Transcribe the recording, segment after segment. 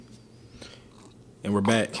And we're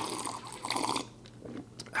back.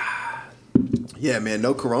 Yeah, man,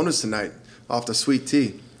 no Coronas tonight. Off the sweet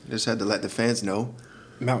tea. Just had to let the fans know.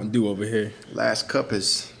 Mountain Dew over here. Last cup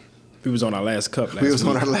is... We was on our last cup last week. We was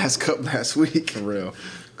on our last cup last week. For real.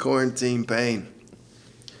 Quarantine pain.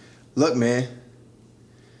 Look, man.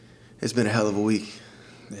 It's been a hell of a week.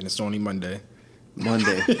 And it's only Monday.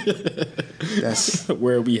 That's...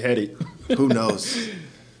 Where are we headed? Who knows?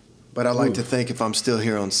 But I like to think if I'm still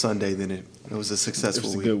here on Sunday, then it was a successful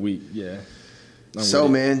week. It was a good week, yeah. So,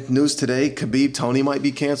 man, news today, Khabib Tony might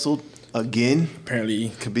be canceled again. Apparently.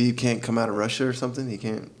 Khabib can't come out of Russia or something. He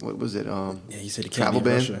can't, what was it? Yeah, he said he can't travel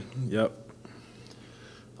be in ban? Russia.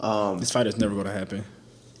 Yep. This fight is never going to happen.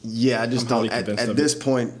 Yeah, I just I'm don't, at this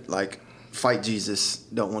point, like, fight Jesus,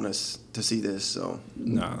 don't want us to see this, so.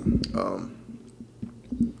 Nah.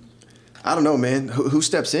 I don't know, man. Who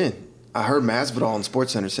steps in? I heard Masvidal on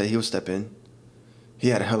SportsCenter say he'll step in. He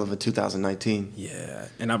had a hell of a 2019. Yeah,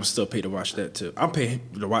 and I would still pay to watch that too. I'll pay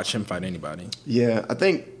to watch him fight anybody. Yeah, I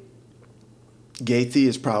think Gaethje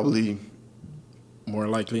is probably more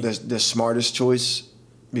likely the smartest choice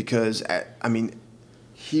because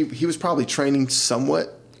he was probably training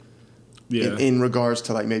somewhat. Yeah. In regards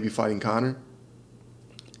to like maybe fighting Conor.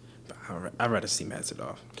 I'd rather see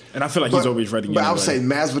Masvidal, and I feel like he's always ready. But I would say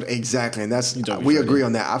Masvidal exactly, and that's we agree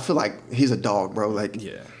on that. I feel like he's a dog, bro. Like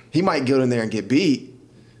he might go in there and get beat.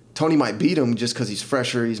 Tony might beat him just because he's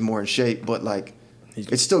fresher, he's more in shape, but like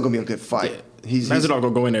it's still gonna be a good fight. Yeah. Masvidal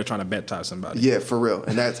gonna go in there trying to baptize somebody. Yeah, for real,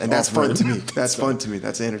 and that's fun to me. That's fun to me.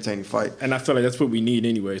 That's an entertaining fight. And I feel like that's what we need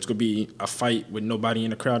anyway. It's gonna be a fight with nobody in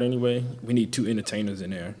the crowd anyway. We need two entertainers in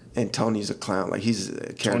there. And Tony's a clown. Like he's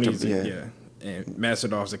a character. Yeah. And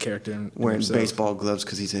Masvidal's a character in wearing himself. baseball gloves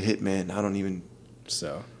because he's a hitman. I don't even.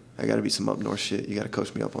 So I got to be some up north shit. You got to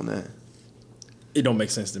coach me up on that. It don't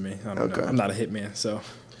make sense to me. I don't know. I'm not a hitman, so.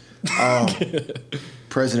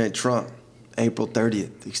 President Trump, April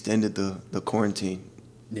 30th, extended the quarantine.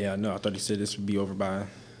 Yeah, no, I thought he said this would be over by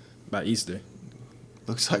Easter.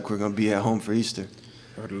 Looks like we're gonna be at home for Easter.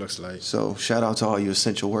 That's what it looks like. So shout out to all you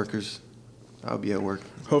essential workers. I'll be at work.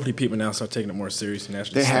 Hopefully people now start taking it more serious and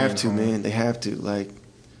actually They have to, home. man. They have to. Like,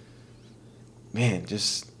 man,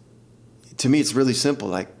 just to me, it's really simple.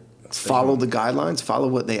 Like, follow the guidelines, follow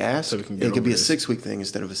what they ask. So it could be a 6-week thing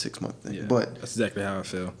instead of a 6-month thing. Yeah, but that's exactly how I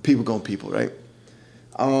feel. People going people, right?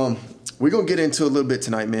 We're gonna get into a little bit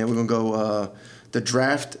tonight, man. We're gonna go. The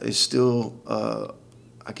draft is still,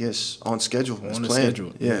 I guess, on schedule. On the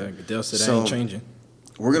schedule. Yeah. Goodell said that ain't changing.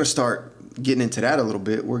 We're gonna start getting into that a little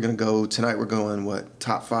bit. We're going to go tonight. We're going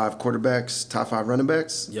top 5 quarterbacks, top 5 running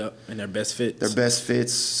backs. Yep, and their best fits. Their best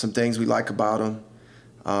fits, some things we like about them.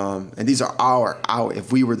 And these are our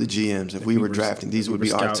if we were the GMs, if we were drafting, these would be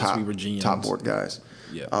scouts, our top board guys.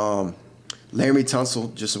 Yeah. Laremy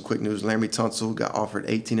Tunsil, just some quick news. Laremy Tunsil got offered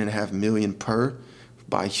 $18.5 million per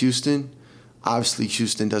by Houston. Obviously,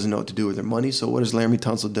 Houston doesn't know what to do with their money. So what does Laremy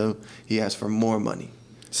Tunsil do? He asks for more money.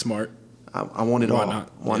 Smart. I want it all.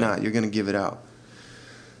 Why not? You're going to give it out.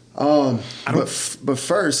 But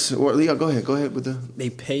first, Leo, go ahead with the. They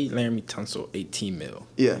paid Laremy Tunsil $18 million.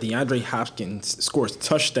 Yeah. DeAndre Hopkins scores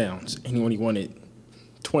touchdowns, and he only wanted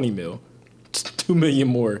 $20 million, $2 million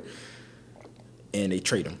more, and they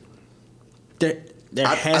trade him. There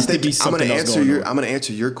has to be something else going on. I'm going to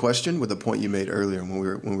answer your question with a point you made earlier when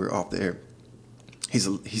we were off the air.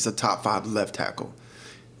 He's a top 5 left tackle.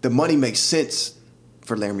 The money makes sense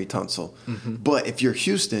for Laremy Tunsil. Mm-hmm. But if you're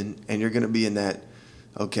Houston and you're going to be in that,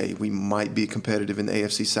 okay, we might be competitive in the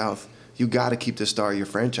AFC South, you got to keep the star of your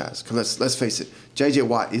franchise. Because let's face it, J.J.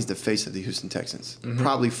 Watt is the face of the Houston Texans. Mm-hmm.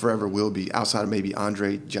 Probably forever will be, outside of maybe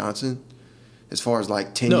Andre Johnson, as far as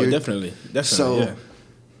like tenure. No, definitely. So, yeah.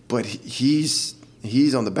 But he's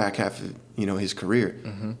on the back half of his career.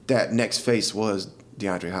 Mm-hmm. That next face was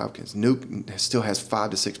DeAndre Hopkins. Nuke still has 5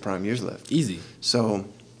 to 6 prime years left. Easy. So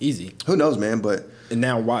easy. Who knows, man? But and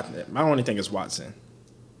now Watson. My only thing is Watson.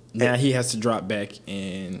 Now he has to drop back,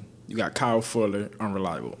 and you got Kyle Fuller,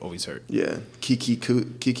 unreliable, always hurt. Yeah, Kiki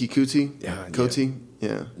Kuti. Yeah, Kuti.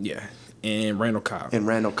 Yeah. Yeah, and Randall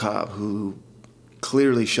Cobb. Who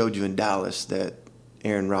clearly showed you in Dallas that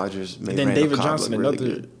Aaron Rodgers made Randall David Cobb Johnson, look really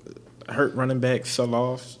another good. Hurt running back, fell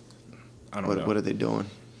off. I don't know. What are they doing?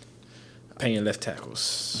 Paying left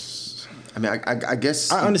tackles. I mean, I guess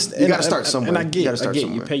I understand. You got to start somewhere. And I get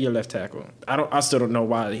you pay your left tackle. I still don't know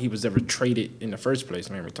why he was ever traded in the first place,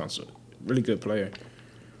 Laremy Tunsil. Really good player.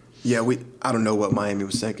 Yeah, I don't know what Miami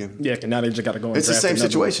was thinking. Yeah, because now they just got to go and It's the draft same another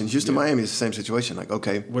situation. one. Houston, Miami is the same situation. Like,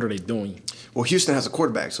 okay. What are they doing? Well, Houston has a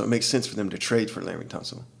quarterback, so it makes sense for them to trade for Laremy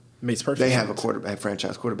Tunsil. Makes perfect They sense. have a quarterback,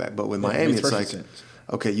 franchise quarterback. But with Miami, it's like, sense.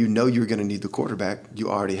 okay, you know you're going to need the quarterback. You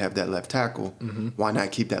already have that left tackle. Mm-hmm. Why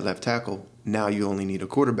not keep that left tackle? Now you only need a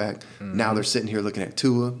quarterback. Mm-hmm. Now they're sitting here looking at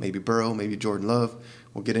Tua, maybe Burrow, maybe Jordan Love.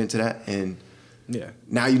 We'll get into that. And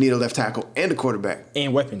now you need a left tackle and a quarterback.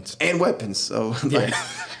 And weapons. So like,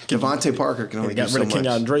 Devontae Parker can only do so much. Got rid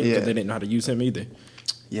of Kenyon Drake because they didn't know how to use him either.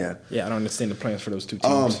 Yeah. Yeah, I don't understand the plans for those two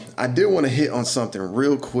teams. I did want to hit on something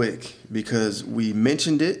real quick because we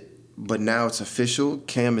mentioned it, but now it's official.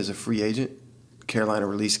 Cam is a free agent. Carolina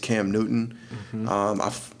released Cam Newton. Mm-hmm.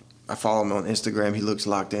 I follow him on Instagram. He looks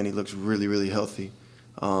locked in. He looks really, really healthy.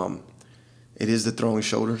 It is the throwing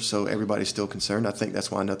shoulder, so everybody's still concerned. I think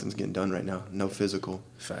that's why nothing's getting done right now. No physical.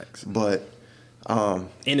 Facts. But and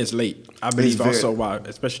it's late. I believe also why,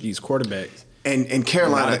 especially these quarterbacks. And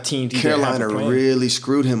Carolina really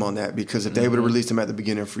screwed him on that because if they would have released him at the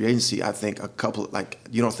beginning of free agency, I think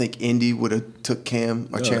you don't think Indy would have took Cam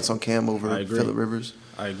or chance on Cam over Phillip Rivers?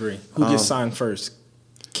 I agree. Who gets signed first,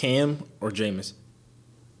 Cam or Jameis?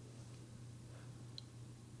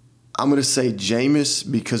 I'm going to say Jameis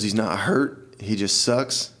because he's not hurt. He just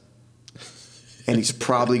sucks. And he's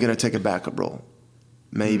probably going to take a backup role.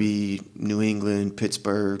 Maybe New England,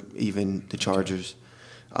 Pittsburgh, even the Chargers.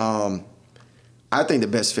 I think the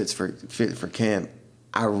best fit for Cam,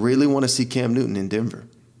 I really want to see Cam Newton in Denver.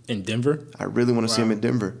 In Denver? I really want to see him in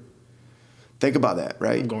Denver. Think about that,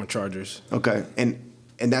 right? I'm going Chargers. Okay.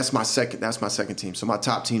 And that's my second team. So my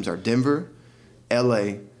top teams are Denver,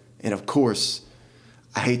 LA, and of course,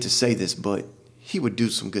 I hate to say this, but he would do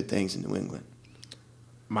some good things in New England.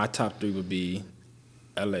 My top three would be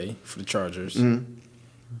LA for the Chargers. Mm-hmm.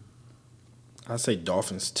 I'd say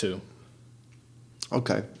Dolphins too.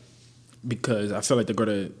 Okay. Because I feel like they're going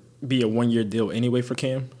to be a 1-year deal anyway for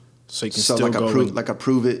Cam. So he can still like go. Like a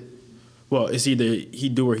prove it. Well, it's either he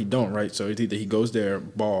do or he don't, right? So it's either he goes there,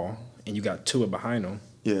 ball, and you got Tua behind him.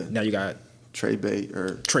 Yeah. Now you got Trey Bait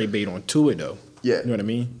on Tua, though. Yeah. You know what I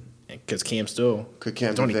mean? Because Cam still,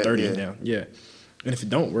 he's only 30 now. Yeah. And if it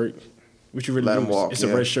don't work, what you really let lose? him walk. It's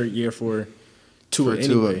a red shirt year for Tua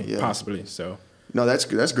anyway, possibly. So. No, that's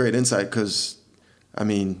great insight because, I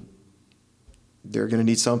mean, they're going to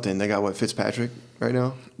need something. They got, Fitzpatrick right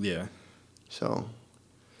now? Yeah. So.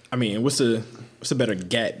 I mean, what's a better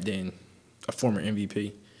gap than a former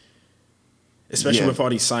MVP? Especially with all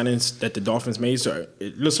these signings that the Dolphins made. So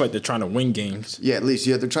it looks like they're trying to win games. Yeah, at least.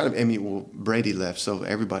 Yeah, they're trying to. Brady left, so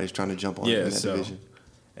everybody's trying to jump on in that division.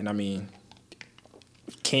 And, I mean,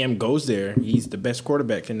 Cam goes there. He's the best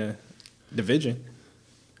quarterback in the division.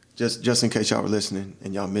 Just in case y'all were listening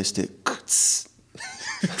and y'all missed it.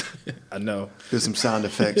 I know. There's some sound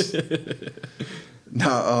effects.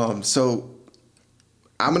 So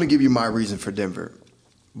I'm going to give you my reason for Denver.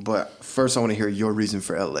 But first I want to hear your reason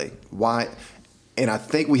for LA. Why? And I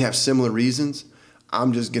think we have similar reasons.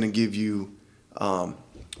 I'm just going to give you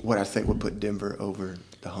what I think would put Denver over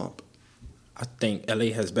the hump. I think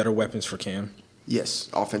LA has better weapons for Cam. Yes,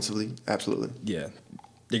 offensively, absolutely. Yeah.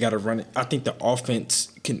 They got to run it. I think the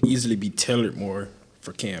offense can easily be tailored more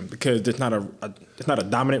for Cam because there's not a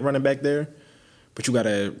dominant running back there, but you got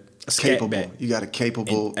a scat back. You got a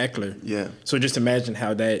capable and Eckler. Yeah. So just imagine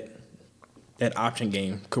how that option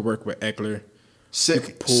game could work with Eckler.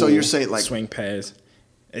 So you're saying like swing pass.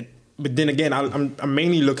 But then again, I'm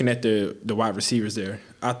mainly looking at the wide receivers there.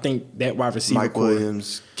 I think that wide receiver Mike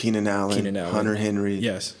Williams, Keenan Allen, Hunter Henry.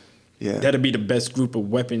 Yes. Yeah. That'd be the best group of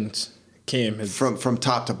weapons Cam has. From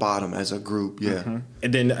top to bottom as a group, yeah. Mm-hmm.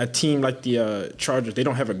 And then a team like the Chargers, they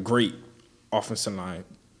don't have a great offensive line.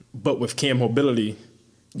 But with Cam mobility,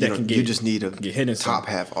 you just need a get top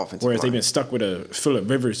half offensive Whereas line. They've been stuck with a Phillip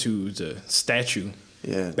Rivers who's a statue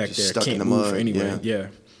back there. Stuck Can't in the move mud. anyway. Yeah.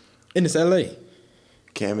 And it's L.A.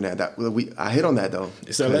 Cam and I hit on that though.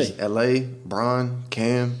 It's L.A. L.A., Bron,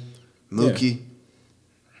 Cam, Mookie.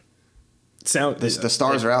 Yeah. The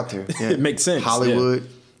stars are out there. Yeah. It makes sense. Hollywood. Yeah.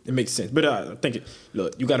 It makes sense. But I think,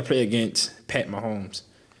 look, you got to play against Pat Mahomes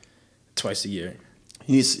twice a year.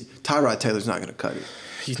 Tyrod Taylor's not going to cut it.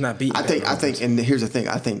 He's not beating. I think, and here's the thing.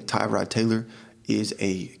 I think Tyrod Taylor is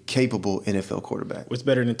a capable NFL quarterback. What's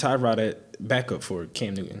better than Tyrod at backup for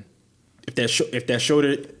Cam Newton? If that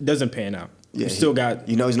shoulder doesn't pan out, you still got.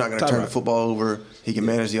 He's not going to turn the football over. He can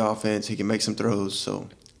manage the offense. He can make some throws. So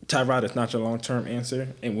Tyrod is not your long-term answer.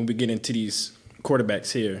 And when we get into these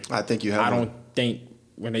quarterbacks here, I think you have. I don't think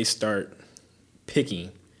when they start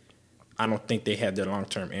picking, I don't think they have their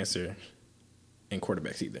long-term answer in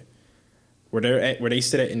quarterbacks either. Where they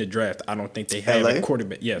sit at in the draft, I don't think they have a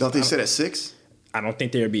quarterback. Yes, don't they sit at 6? I don't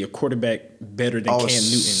think there would be a quarterback better than Cam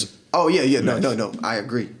Newton. Oh yeah. No. I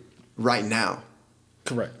agree. Right now,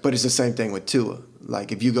 correct. But it's the same thing with Tua.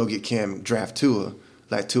 Like if you go get Cam, draft Tua,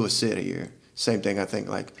 like Tua sit a year. Same thing. I think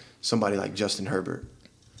like somebody like Justin Herbert.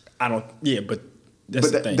 I don't. Yeah, but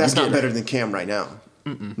that's the thing. That's not better than Cam right now.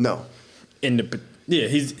 No.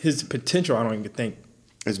 His potential. I don't even think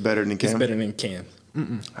it's better than Cam. It's better than Cam.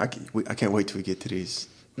 I can't wait till we get to these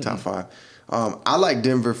top five. I like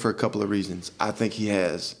Denver for a couple of reasons. I think he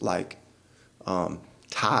has like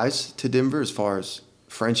ties to Denver as far as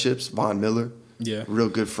friendships. Von Miller, real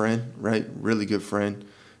good friend, right? Really good friend.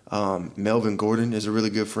 Melvin Gordon is a really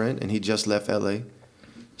good friend, and he just left L.A.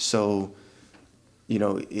 So, you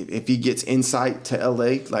know, if he gets insight to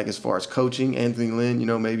L.A., like as far as coaching, Anthony Lynn, you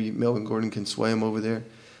know, maybe Melvin Gordon can sway him over there.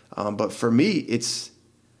 But for me, it's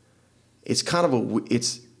kind of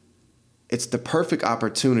it's the perfect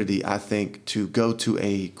opportunity, I think, to go to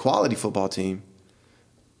a quality football team,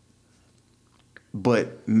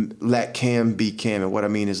 but let Cam be Cam. And what I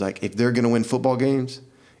mean is, like, if they're going to win football games,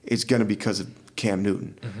 it's going to be because of Cam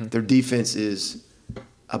Newton. Their defense is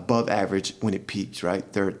above average when it peaks, right?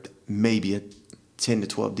 They're maybe a 10 to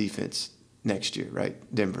 12 defense next year, right?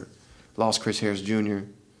 Denver. Lost Chris Harris Jr.,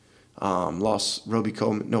 lost Roby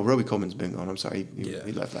Coleman. No, Roby Coleman's been gone. I'm sorry.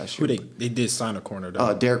 He left last year. They did sign a corner,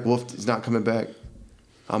 though. Derek Wolfe is not coming back.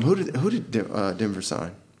 Who did Denver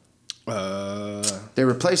sign? They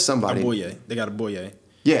replaced somebody. Boye. They got a Boye.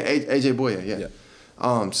 Yeah, A.J. Boye, yeah.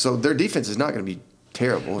 So their defense is not going to be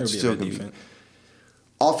terrible. It's still going to be.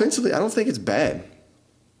 Offensively, I don't think it's bad,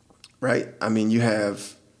 right? I mean, you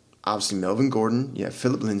have obviously Melvin Gordon. You have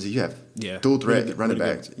Philip Lindsay. You have dual threat running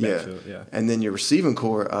backs. Yeah. And then your receiving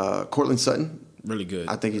core, Cortland Sutton. Really good.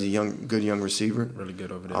 I think he's a good young receiver. Really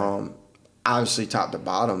good over there. Obviously, top to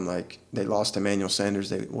bottom, like they lost Emmanuel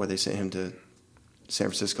Sanders, they sent him to San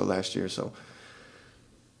Francisco last year. So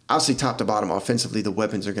obviously, top to bottom, offensively, the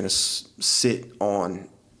weapons are going to sit on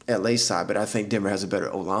LA's side, but I think Denver has a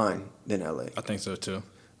better O-line than LA. I think so too.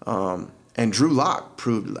 And Drew Lock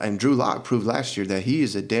proved last year that he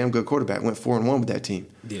is a damn good quarterback. Went 4-1 with that team.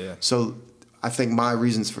 Yeah. So I think my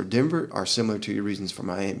reasons for Denver are similar to your reasons for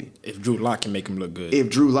Miami. If Drew Lock can make them look good. If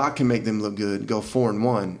Drew Lock can make them look good, go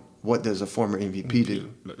 4-1. What does a former MVP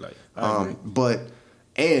do? Look like.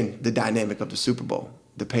 And the dynamic of the Super Bowl,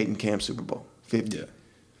 the Peyton Cam Super Bowl 50. Yeah.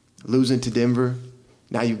 Losing to Denver,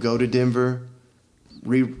 now you go to Denver,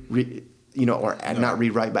 not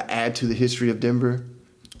rewrite, but add to the history of Denver.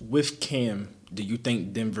 With Cam, do you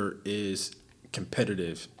think Denver is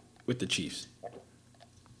competitive with the Chiefs?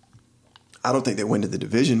 I don't think they win to the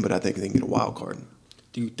division, but I think they can get a wild card.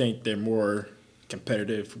 Do you think they're more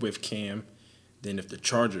competitive with Cam than if the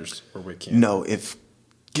Chargers were with Cam? No, if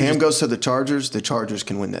Cam goes to the Chargers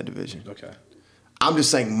can win that division. Okay. I'm just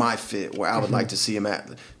saying my fit where I would like to see him at,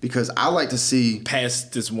 because I like to see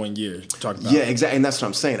past this 1 year. Talking about. Yeah, exactly, and that's what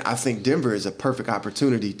I'm saying. I think Denver is a perfect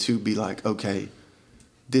opportunity to be like, okay,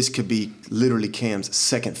 this could be literally Cam's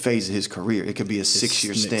second phase of his career. It could be a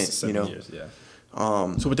 6-year stint. 7 years, yeah.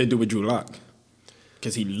 So what they do with Drew Lock?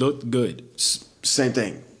 Because he looked good. Same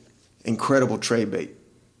thing. Incredible trade bait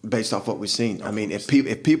based off what we've seen. I mean, if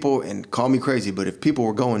people, and call me crazy, but if people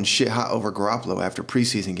were going shit hot over Garoppolo after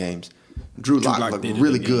preseason games, Drew Lock looked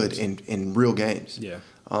really good in real games. Yeah.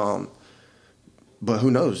 But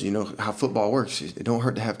who knows? You know how football works. It don't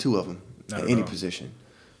hurt to have two of them at any position.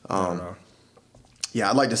 Yeah,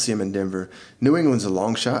 I'd like to see him in Denver. New England's a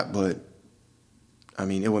long shot, but I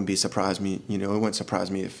mean, it wouldn't surprise me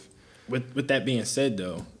if. With that being said,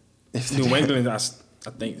 though, New England, I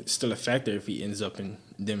think, is still a factor if he ends up in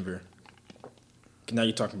Denver. Now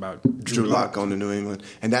you're talking about Drew Lock going to New England,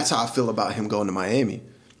 and that's how I feel about him going to Miami.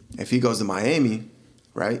 If he goes to Miami,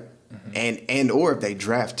 right, and or if they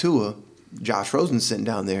draft Tua, Josh Rosen's sitting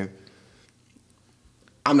down there.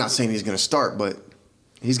 I'm not saying he's going to start, but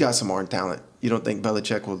he's got some arm talent. You don't think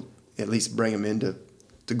Belichick will at least bring him in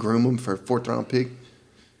to groom him for a 4th-round pick?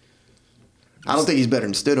 I don't think he's better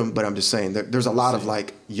than Stidham, but I'm just saying there's a lot of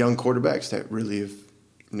like young quarterbacks that really have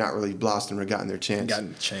not really blossomed or gotten their chance.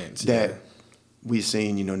 That we've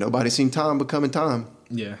seen. You know, nobody's seen Tom becoming Tom.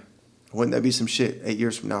 Yeah. Wouldn't that be some shit? 8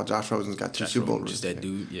 years from now, Josh Rosen's got 2 Super Bowls. Just that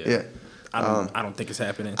dude. Yeah. I don't think it's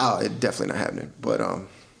happening. Oh, it's definitely not happening. But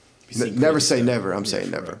never say never. I'm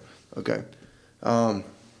saying never. Okay. All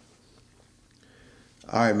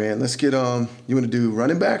right, man. Let's get you want to do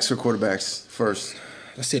running backs or quarterbacks first?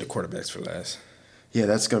 Let's say the quarterbacks for last. Yeah,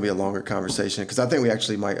 that's going to be a longer conversation because I think we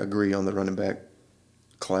actually might agree on the running back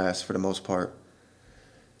class for the most part.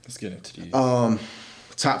 Let's get into these.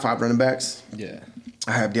 Top 5 running backs. Yeah.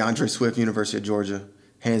 I have DeAndre Swift, University of Georgia.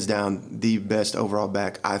 Hands down, the best overall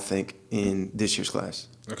back, I think, in this year's class.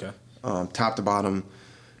 Okay. Top to bottom,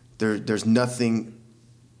 there's nothing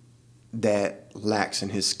that lacks in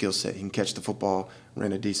his skill set. He can catch the football,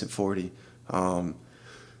 ran a decent 40.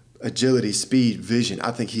 Agility, speed, vision.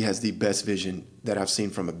 I think he has the best vision that I've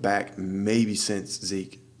seen from a back, maybe since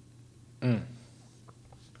Zeke. I'm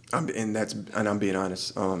being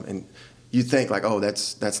honest. And you think like, oh,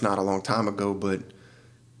 that's not a long time ago, but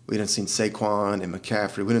we done seen Saquon and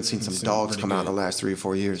McCaffrey. We done seen some dogs come out in the last 3 or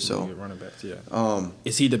 4 years. So running backs, yeah.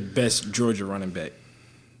 Is he the best Georgia running back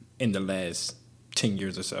in the last 10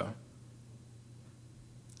 years or so?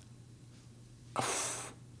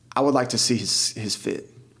 I would like to see his fit.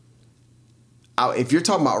 If you're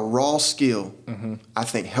talking about raw skill, I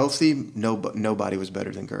think healthy, nobody was better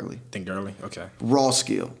than Gurley. Okay. Raw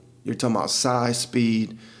skill. You're talking about size,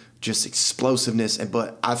 speed, just explosiveness,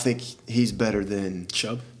 but I think he's better than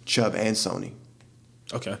Chubb and Sony.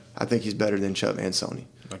 Okay. I think he's better than Chubb and Sony.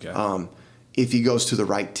 Okay. If he goes to the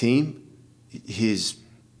right team, his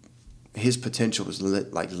potential is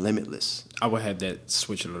limitless. I would have that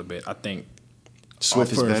switch a little bit. I think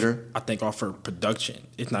Swift is better. I think offer production.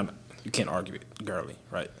 It's not. You can't argue it. Gurley,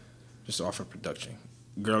 right? Just offer production.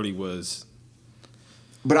 Gurley was.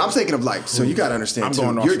 But I'm thinking of so you got to understand I'm too.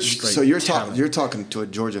 going off straight So you're talking to a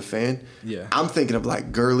Georgia fan. Yeah. I'm thinking of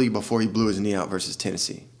Gurley before he blew his knee out versus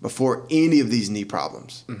Tennessee. Before any of these knee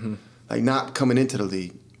problems. Like not coming into the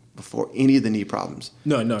league. Before any of the knee problems.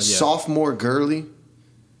 No, yeah. Sophomore Gurley.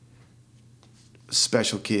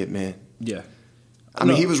 Special kid, man. Yeah. I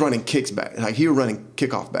mean, he was running kicks back. He was running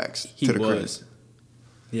kickoff backs to the crib.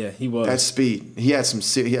 Yeah, he was. That speed. He had some.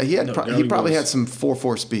 He probably had some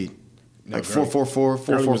 4.4 speed, 4.44,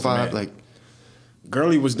 4.45.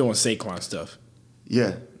 Gurley was doing Saquon stuff.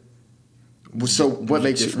 Yeah. So what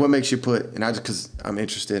makes you put? And because I'm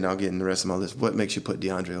interested, and I'll get in the rest of my list. What makes you put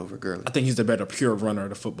DeAndre over Gurley? I think he's the better pure runner of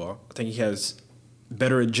the football. I think he has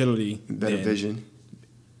better agility, better vision.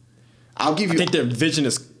 I think their vision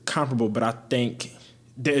is comparable, but I think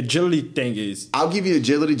the agility thing is. I'll give you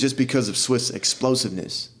agility just because of Swift's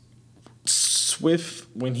explosiveness. Swift,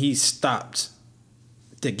 when he stopped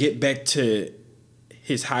to get back to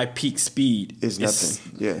his high peak speed, is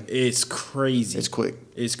nothing. Yeah, it's crazy. It's quick.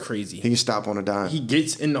 It's crazy. He can stop on a dime. He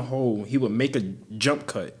gets in the hole. He would make a jump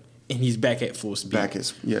cut, and he's back at full speed.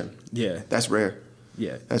 Yeah. That's rare.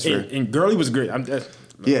 Yeah, that's rare. And Gurley was great. I'm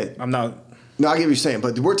not. No, I get what you're saying,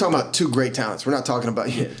 but we're talking about two great talents. We're not talking about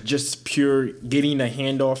just pure getting a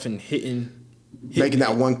handoff and hitting making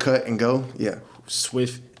that one cut and go. Yeah,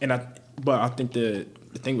 Swift but I think the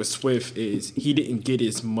thing with Swift is he didn't get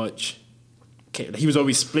as much. He was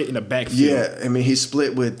always split in the backfield. Yeah, I mean he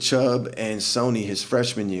split with Chubb and Sony his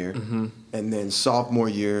freshman year, and then sophomore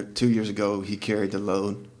year 2 years ago he carried the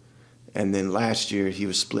load, and then last year he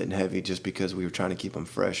was splitting heavy just because we were trying to keep him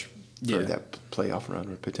fresh for that playoff run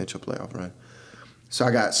or potential playoff run. So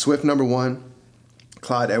I got Swift number 1,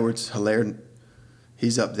 Clyde Edwards-Helaire,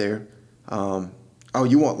 he's up there. You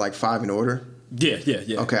want 5 in order?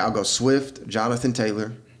 Yeah. Okay, I'll go Swift, Jonathan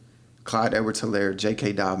Taylor, Clyde Edwards-Helaire,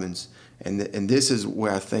 J.K. Dobbins, and this is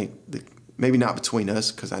where I think maybe not between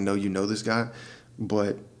us because I know you know this guy,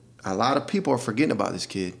 but a lot of people are forgetting about this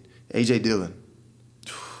kid, A.J. Dillon.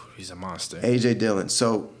 He's a monster. A.J. Dillon.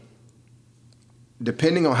 So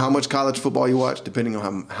depending on how much college football you watch, depending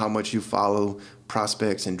on how much you follow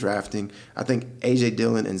prospects and drafting, I think A.J.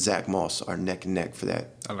 Dillon and Zach Moss are neck and neck for that.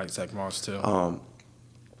 I like Zach Moss too.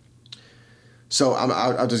 So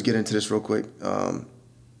I'll just get into this real quick.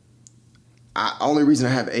 Only reason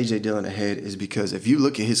I have A.J. Dillon ahead is because if you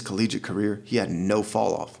look at his collegiate career, he had no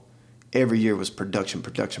fall off. Every year was production,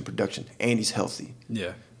 and he's healthy.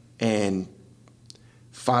 Yeah. And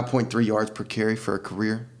 5.3 yards per carry for a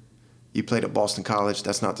career. You played at Boston College.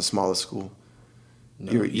 That's not the smallest school.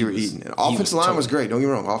 No, you were eating. And offensive line was great. Don't get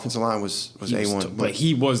me wrong. Offensive line was A1. But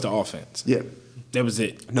he was the offense. Yeah. That was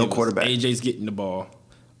it. No quarterback. AJ's getting the ball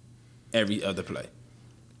every other play.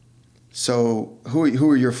 So who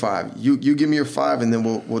are your 5? You give me your 5, and then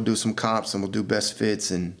we'll do some comps and we'll do best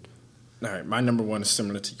fits and. All right, my number 1 is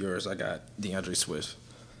similar to yours. I got DeAndre Swift,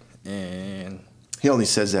 and he only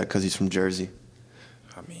says that because he's from Jersey.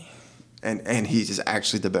 I mean, and he's just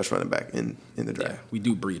actually the best running back in the draft. Yeah, we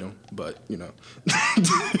do breed him, but you know,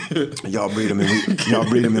 y'all breed him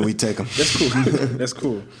and we take him. That's cool. That's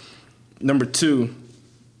cool. Number 2,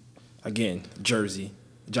 again, Jersey.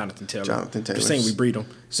 Jonathan Taylor. You're saying we breed him.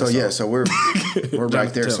 So we're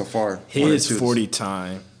right there so far. His 40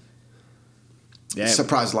 time. Yeah,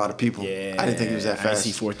 surprised a lot of people. Yeah, I didn't think he was that fast. I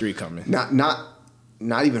see 4.3 coming.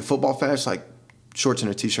 Not even football fast, like shorts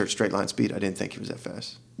and a t-shirt, straight line speed. I didn't think he was that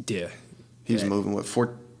fast. Yeah, he was moving with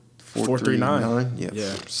 4.39.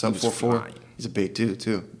 Yeah, sub 4.4. He's a big dude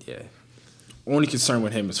too. Yeah. Only concern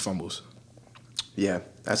with him is fumbles. Yeah,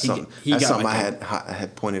 that's something I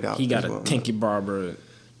had pointed out. He got a Tinky Barber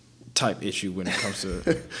type issue when it comes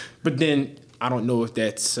to. But then I don't know if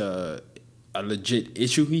that's a legit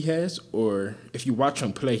issue he has, or if you watch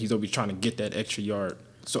him play, he's always trying to get that extra yard.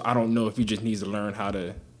 So I don't know if he just needs to learn how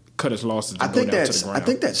to cut his losses. I think that's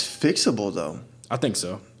fixable though. I think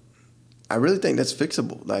so. I really think that's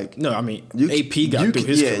fixable. Like, no, I mean, AP got through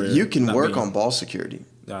his career. You can work on ball security.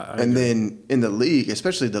 And then in the league,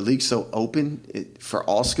 especially the league's so open for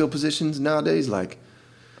all skill positions nowadays, like,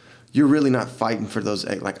 you're really not fighting for those.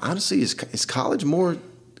 Like, honestly, is college more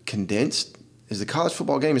condensed? Is the college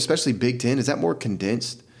football game, especially Big Ten, is that more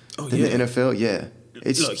condensed than the NFL? Yeah.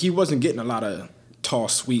 Look, he wasn't getting a lot of tall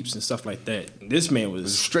sweeps and stuff like that. This man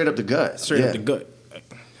was straight up the gut. Straight up the gut.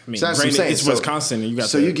 I mean, so granted, it's Wisconsin, and you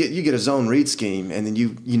got you get a zone read scheme, and then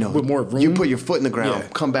you know with more room, you put your foot in the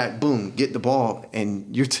ground, come back, boom, get the ball,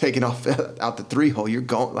 and you're taking off out the 3 hole. You're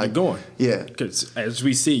going you're going, yeah. Because as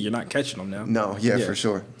we see, you're not catching them now. No, for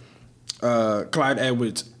sure. Clyde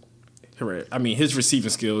Edwards, I mean, his receiving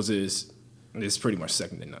skills is pretty much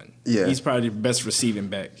second to none. Yeah, he's probably the best receiving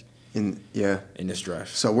back in this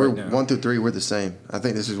draft. So we're 1 through 3, we're the same. I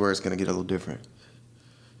think this is where it's going to get a little different.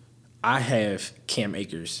 I have Cam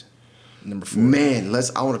Akers, number 4. Man,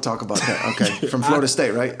 I want to talk about that. Okay, from Florida State,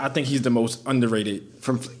 right? I think he's the most underrated.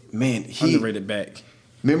 Underrated back.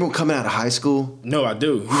 Remember coming out of high school? No, I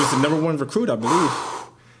do. He was the number 1 recruit, I believe.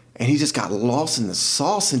 And he just got lost in the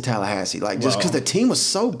sauce in Tallahassee, just because the team was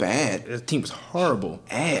so bad. The team was horrible.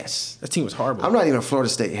 That team was horrible. I'm not even a Florida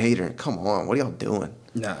State hater. Come on, what are y'all doing?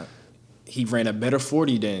 Nah, he ran a better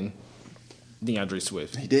 40 than DeAndre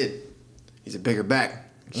Swift. He did. He's a bigger back.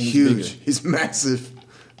 Huge. He's massive.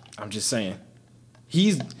 I'm just saying.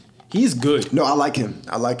 He's good. No, I like him.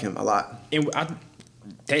 I like him a lot. And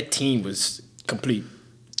that team was complete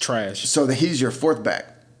trash. So he's your 4th back.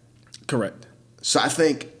 Correct. So I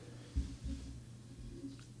think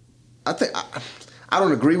I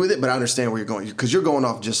don't agree with it, but I understand where you're going, because you're going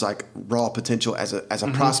off just like raw potential as a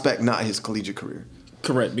prospect, not his collegiate career.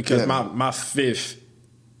 Correct. Because my 5th,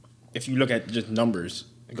 if you look at just numbers,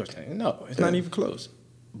 it goes, no, it's not even close.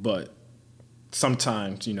 But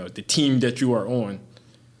sometimes, the team that you are on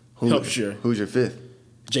helps you. Who's your 5th?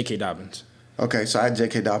 J.K. Dobbins. Okay, so I had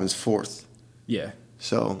J.K. Dobbins 4th. Yeah.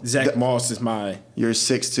 So Zach Moss is my... You're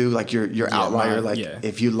 6'2", like your outlier.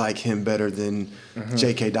 If you like him better than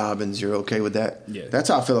J.K. Dobbins, you're okay with that? Yeah. That's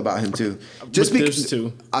how I feel about him, too. Just because...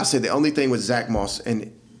 too. I say the only thing with Zach Moss,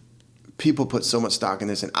 and people put so much stock in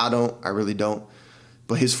this, and I really don't,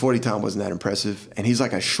 but his 40 time wasn't that impressive, and he's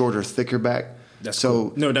like a shorter, thicker back. That's so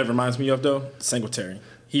cool. No, that reminds me of, though, Singletary.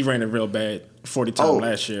 He ran a real bad 40 time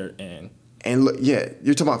last year, and look,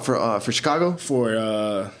 you're talking about for Chicago?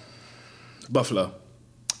 For Buffalo.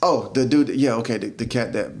 Oh, the dude, the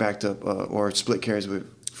cat that backed up or split carries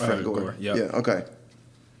with Frank Gore. Yep. Yeah, okay.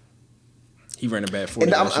 He ran a bad 40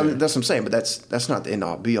 last year. That's what I'm saying, but that's not the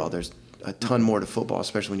end-all, be-all. There's a ton more to football,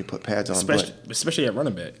 especially when you put pads on. Especially at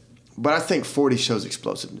running back. But I think 40 shows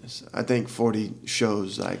explosiveness. I think 40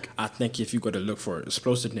 shows like... I think if you go to look for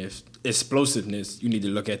explosiveness, you need to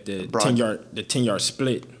look at the 10-yard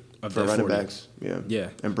split of for that running 40. backs. Yeah.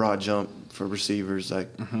 And broad jump for receivers.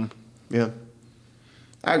 Yeah.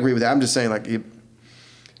 I agree with that. I'm just saying,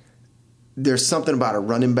 there's something about a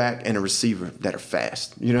running back and a receiver that are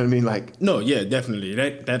fast. You know what I mean? No, yeah, definitely.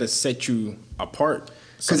 That'll set you apart.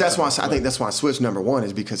 Because that's why I think that's why Swift's number 1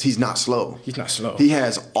 is because he's not slow. He's not slow.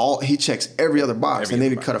 He checks every other box, and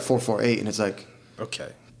then he cut a 4.48, and it's like,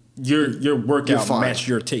 okay, your workout matched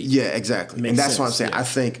your tape. Yeah, exactly. And that's sense. What I'm saying.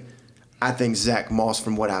 Yeah. I think Zach Moss,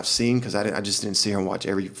 from what I've seen, because I just didn't see him watch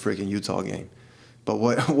every freaking Utah game, but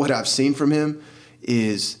what I've seen from him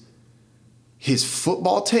is his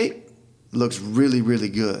football tape looks really, really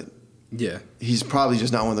good. Yeah, he's probably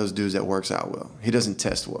just not one of those dudes that works out well. He doesn't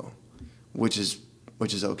test well, which is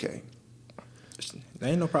okay. That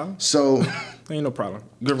ain't no problem. So ain't no problem.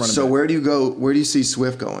 Good running So back. where do you go? Where do you see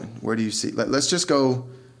Swift going? Where do you see? Let's just go.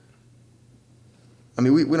 I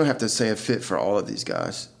mean, we don't have to say a fit for all of these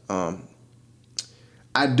guys.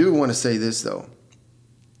 I do want to say this though.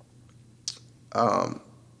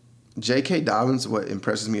 J.K. Dobbins, what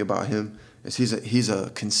impresses me about him is he's a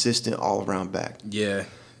consistent all around back. Yeah.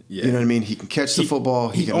 You know what I mean? He can catch the football.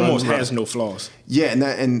 He can almost has no flaws. Yeah,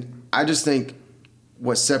 and I just think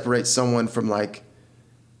what separates someone from like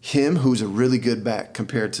him, who's a really good back,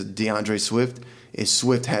 compared to DeAndre Swift, is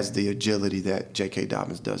Swift has the agility that J.K.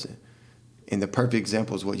 Dobbins doesn't. And the perfect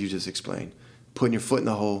example is what you just explained. Putting your foot in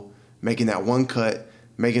the hole, making that one cut,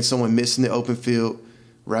 making someone miss in the open field,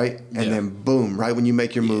 right? And then boom, right when you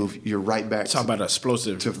make your move, you're right back. Talk about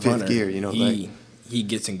explosive to fifth runner. gear, He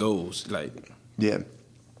gets and goes. Yeah.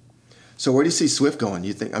 So where do you see Swift going?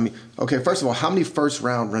 You think? I mean, okay. First of all, how many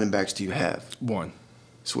first-round running backs do you have? One.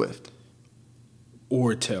 Swift.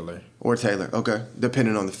 Or Taylor. Okay.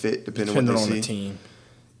 Depending on the fit, depending on the team.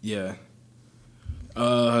 Yeah.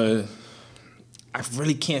 I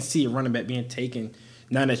really can't see a running back being taken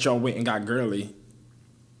now that y'all went and got Gurley.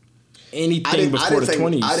 Anything before the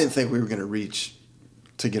 20s. I didn't think we were going to reach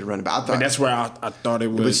to get a running back. I thought that's where I thought it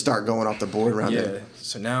would start going off the board around there. Yeah.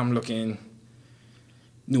 So now I'm looking.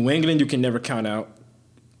 New England, you can never count out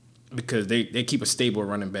because they keep a stable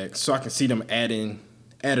running back. So I can see them adding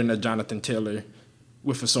a Jonathan Taylor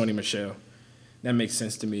with a Sony Michel. That makes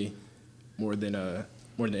sense to me more than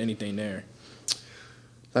anything there.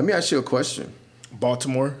 Let me ask you a question.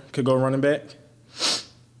 Baltimore could go running back.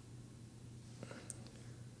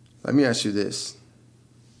 Let me ask you this,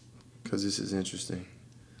 because this is interesting.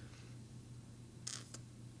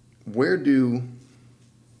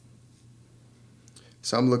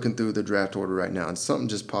 So I'm looking through the draft order right now, and something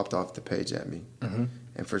just popped off the page at me. Mm-hmm.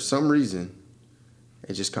 And for some reason,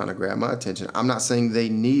 it just kind of grabbed my attention. I'm not saying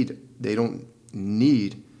they don't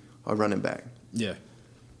need a running back. Yeah.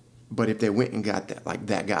 But if they went and got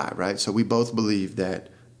that guy, right? So we both believe that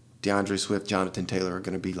DeAndre Swift, Jonathan Taylor are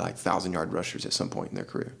going to be like 1,000-yard rushers at some point in their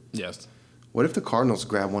career. Yes. What if the Cardinals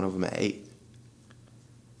grab one of them at 8?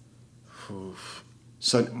 Oof.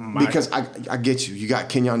 So because I get you. You got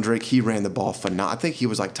Kenyon Drake. He ran the ball phenomenal. I think he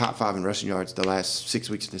was like top 5 in rushing yards the last 6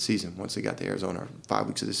 weeks of the season once they got to Arizona, or 5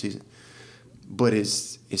 weeks of the season. But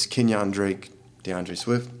is Kenyon Drake DeAndre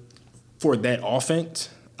Swift? For that offense,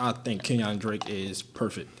 I think Kenyon Drake is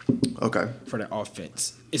perfect. Okay. For that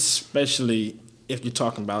offense, especially if you're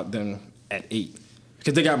talking about them at 8,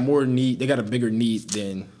 because they got more need. They got a bigger need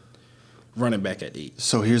than running back at 8.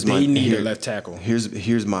 So they need a left tackle.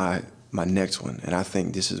 Here's my next one, and I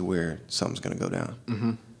think this is where something's going to go down.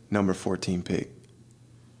 Mm-hmm. Number 14 pick,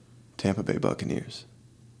 Tampa Bay Buccaneers.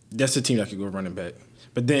 That's the team that could go running back.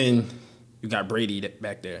 But then you got Brady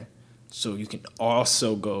back there. So you can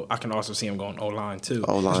also go. I can also see him going O-line too.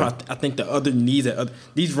 O-line. So I think the other needs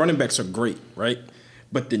these running backs are great, right?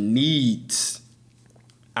 But the needs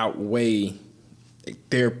outweigh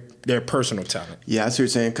their personal talent. Yeah, I see what you're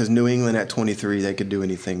saying. Because New England at 23, they could do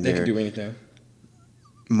anything there. They could do anything.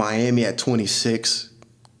 Miami at 26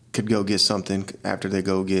 could go get something after they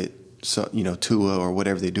go get Tua or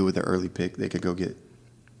whatever they do with their early pick. They could go get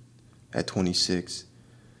at 26.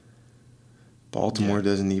 Baltimore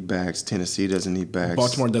doesn't need backs. Tennessee doesn't need backs.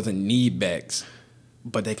 Baltimore doesn't need backs,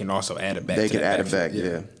 but they can also add a back. They could add a back,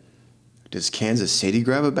 yeah. Does Kansas City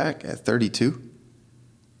grab a back at 32?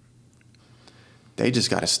 They just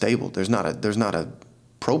got a stable. There's not a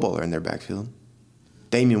Pro Bowler in their backfield.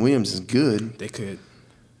 Damian Williams is good. They could.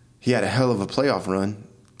 He had a hell of a playoff run.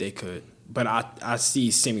 They could. But I see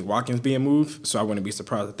Sammy Watkins being moved, so I wouldn't be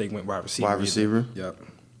surprised if they went wide receiver. Wide receiver? Yep.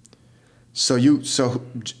 So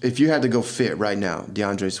if you had to go fit right now,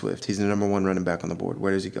 DeAndre Swift, he's the number 1 running back on the board.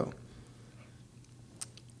 Where does he go?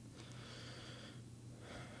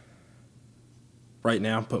 Right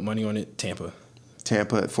now, put money on it, Tampa.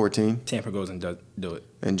 Tampa at 14? Tampa goes and do it.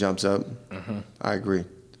 And jumps up? Mm-hmm. I agree.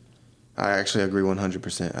 I actually agree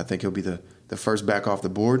 100%. I think he'll be the first back off the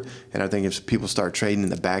board, and I think if people start trading in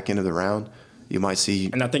the back end of the round, you might see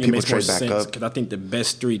and I think people it makes more trade back sense up. because I think the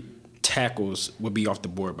best 3 tackles would be off the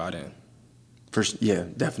board by then. Yeah,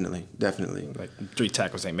 definitely. Like 3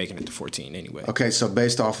 tackles ain't making it to 14 anyway. Okay, so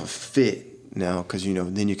based off of fit now, because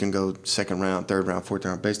then you can go 2nd round, 3rd round, 4th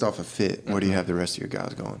round. Based off of fit, where do you have the rest of your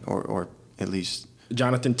guys going, or at least?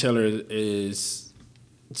 Jonathan Taylor is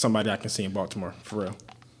somebody I can see in Baltimore for real.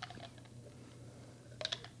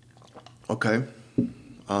 Okay.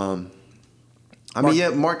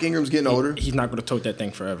 Mark Ingram's getting older. He's not going to tote that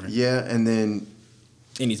thing forever. Yeah, and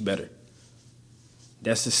he's better.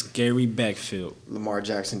 That's a scary backfield. Lamar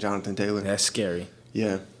Jackson, Jonathan Taylor. That's scary.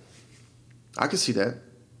 Yeah. I can see that.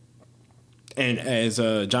 And as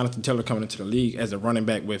Jonathan Taylor coming into the league as a running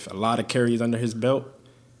back with a lot of carries under his belt,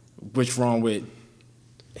 what's wrong with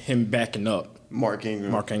him backing up Mark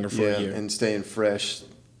Ingram for a year and staying fresh?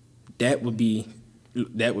 That would be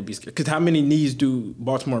scary. Because how many needs do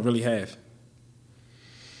Baltimore really have?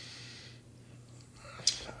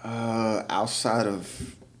 Outside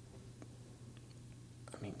of,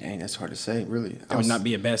 dang, that's hard to say, really. That would not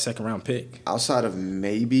be a bad 2nd round pick. Outside of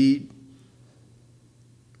maybe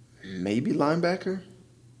linebacker.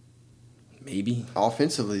 Maybe.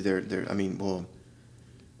 Offensively,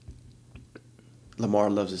 Lamar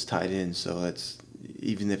loves his tight end, so that's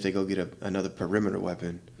even if they go get another perimeter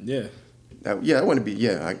weapon. Yeah. That wouldn't be.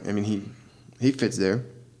 Yeah, he fits there.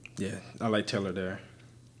 Yeah, I like Taylor there.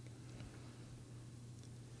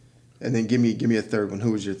 And then give me a third one.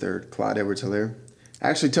 Who was your third? Clyde Edwards-Helaire?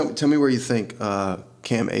 Actually, tell me where you think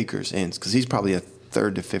Cam Akers ends, because he's probably a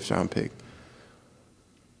 3rd to 5th round pick.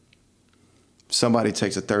 Somebody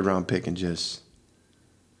takes a 3rd round pick and just...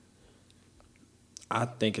 I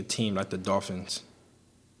think a team like the Dolphins.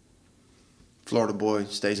 Florida boy,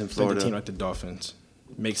 stays in Florida. A team like the Dolphins.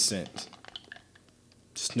 Makes sense.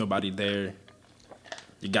 Just nobody there.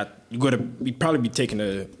 You probably be taking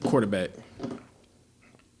a quarterback.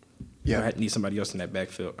 Yeah. You need somebody else in that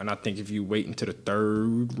backfield. And I think if you wait until the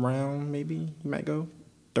 3rd round, maybe you might go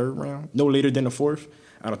 3rd round. No later than the 4th.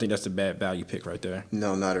 I don't think that's a bad value pick right there.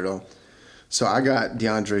 No, not at all. So I got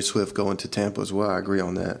DeAndre Swift going to Tampa as well. I agree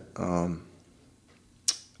on that.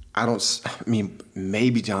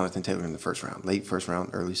 Maybe Jonathan Taylor in the 1st round, late 1st round,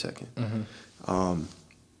 early 2nd. Mm-hmm.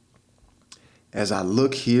 As I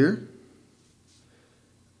look here,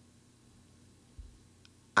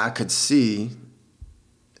 I could see,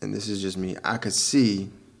 and this is just me, I could see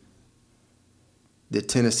the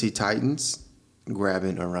Tennessee Titans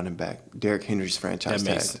grabbing a running back. Derrick Henry's franchise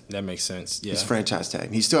tag. That makes sense. Yeah. He's franchise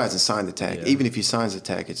tag. He still hasn't signed the tag. Yeah. Even if he signs the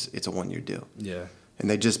tag, it's a 1-year deal. Yeah. And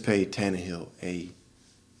they just paid Tannehill a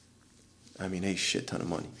shit ton of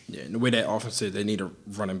money. Yeah, and the way that offense is, they need a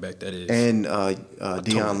running back that is. And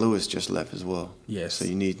Deion Lewis just left as well. Yes. So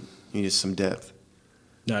you need some depth.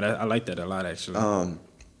 No, I like that a lot, actually.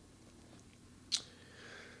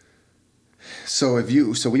 So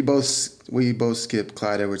we both skipped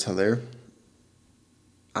Clyde Edwards-Helaire.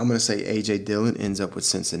 I'm gonna say A.J. Dillon ends up with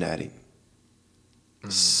Cincinnati.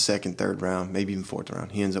 2nd, 3rd round, maybe even 4th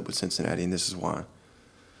round. He ends up with Cincinnati, and this is why.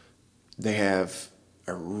 They have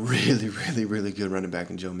a really, really, really good running back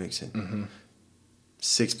in Joe Mixon. Mm-hmm.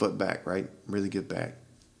 6 foot back, right? Really good back.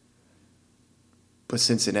 But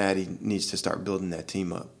Cincinnati needs to start building that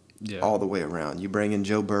team up all the way around. You bring in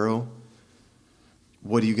Joe Burrow.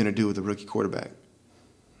 What are you going to do with a rookie quarterback?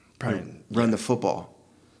 Run the football.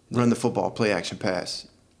 Run the football, play action pass.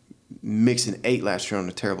 Mixon 8 last year on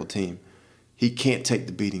a terrible team. He can't take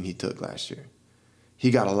the beating he took last year.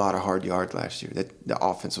 He got a lot of hard yards last year. The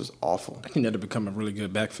offense was awful. I think that'll become a really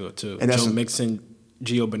good backfield, too. And Joe Mixon,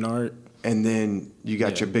 Gio Bernard. And then you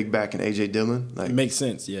got your big back in A.J. Dillon. It makes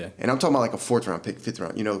sense, yeah. And I'm talking about like a 4th round pick, 5th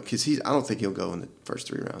round, because I don't think he'll go in the first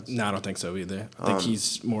 3 rounds. No, I don't think so either. I think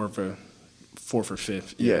he's more of a 4th or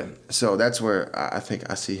 5th. Yeah. So that's where I think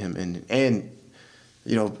I see him in. And,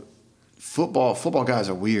 football guys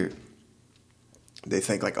are weird. They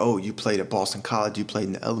think like, oh, you played at Boston College, you played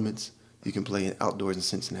in the elements, you can play outdoors in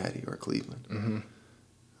Cincinnati or Cleveland. Mm-hmm.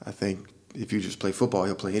 I think if you just play football,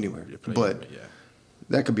 he'll play anywhere.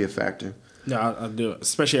 That could be a factor. No, I do,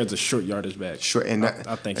 especially as a short yardage back. Sure, and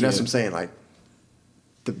I think that's what I'm saying. Like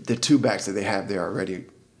the 2 backs that they have there already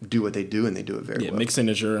do what they do, and they do it very well. Mixon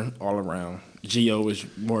is your all around. Gio is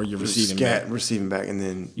more your receiving back, and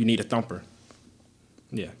then you need a thumper.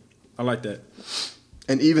 Yeah, I like that.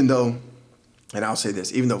 And even though, and I'll say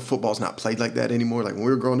this, even though football's not played like that anymore, like when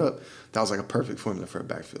we were growing up, that was like a perfect formula for a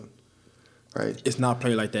backfield, right? It's not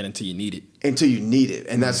played like that until you need it.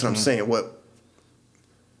 And that's what I'm saying.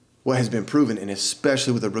 What has been proven, and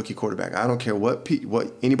especially with a rookie quarterback, I don't care what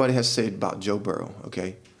anybody has said about Joe Burrow,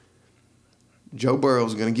 okay? Joe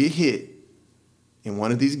Burrow's going to get hit in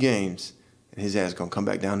one of these games, and his ass is going to come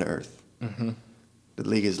back down to earth. Mm-hmm. The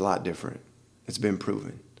league is a lot different. It's been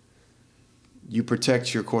proven. You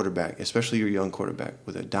protect your quarterback, especially your young quarterback,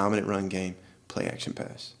 with a dominant run game, play action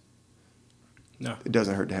pass. No. It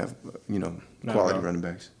doesn't hurt to have, quality running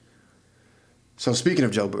backs. So speaking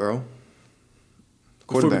of Joe Burrow,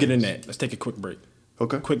 before we get in that, let's take a quick break.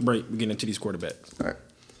 Okay. Quick break. We get into these quarterbacks. All right.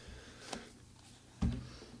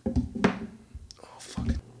 Oh, fuck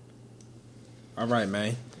it. All right,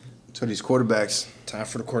 man. So these quarterbacks. Time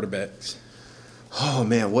for the quarterbacks. Oh,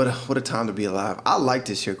 man, what a time to be alive. I like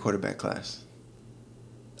this year quarterback class.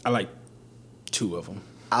 I like 2 of them.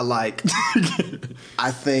 I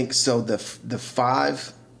think, so the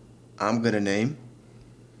 5 I'm going to name,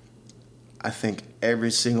 I think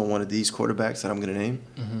every single one of these quarterbacks that I'm going to name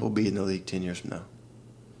will be in the league 10 years from now.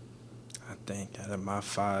 I think out of my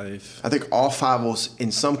 5. I think all 5 will,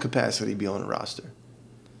 in some capacity, be on the roster.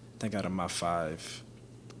 I think out of my 5,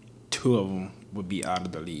 2 of them would be out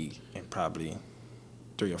of the league in probably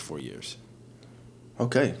 3 or 4 years.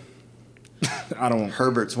 Okay.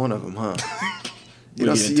 Herbert's one of them, huh? You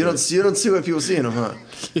don't see what people see in him, huh?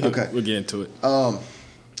 Okay. We'll get into it.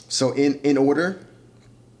 So in order,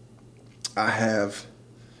 I have.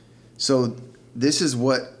 So this is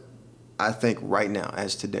what I think right now,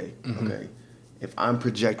 as today. Mm-hmm. Okay. If I'm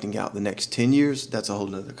projecting out the next 10 years, that's a whole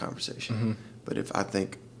nother conversation. Mm-hmm. But if I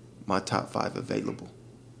think my top 5 available,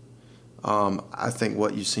 I think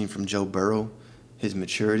what you've seen from Joe Burrow, his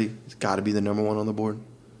maturity, has got to be the number one on the board.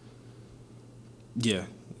 Yeah,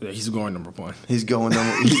 he's going number one. He's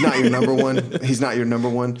not your number one. He's not your number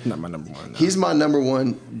one. Not my number one. No. He's my number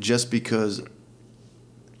one just because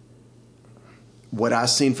what I've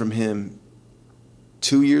seen from him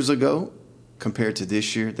 2 years ago compared to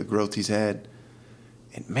this year, the growth he's had.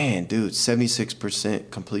 And man, dude,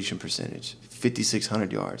 76% completion percentage,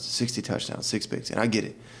 5,600 yards, 60 touchdowns, 6 picks. And I get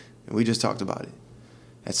it. And we just talked about it.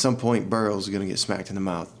 At some point, Burrow's going to get smacked in the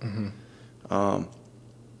mouth. Mm-hmm.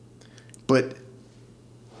 But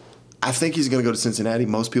I think he's going to go to Cincinnati.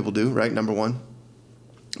 Most people do, right? Number one.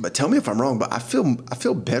 But tell me if I'm wrong, but I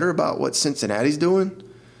feel better about what Cincinnati's doing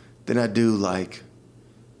than I do like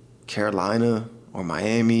Carolina or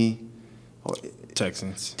Miami or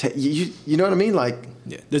Texans. You know what I mean? Like,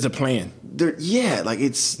 yeah, there's a plan.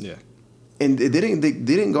 Yeah. And they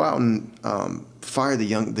didn't go out and fire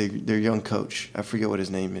their young coach. I forget what his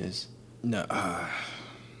name is. No,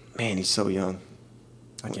 man, he's so young.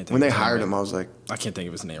 I can't think when they hired him, I was like, I can't think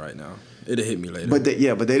of his name right now. It'll hit me later. But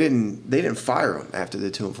they didn't fire him after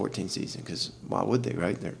the 2-14 season because why would they?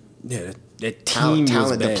 Right? That team talent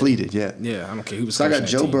was bad. Depleted. Yeah. Yeah, I don't care who was. So I got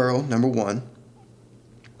Joe Burrow number one.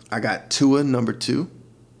 I got Tua number 2.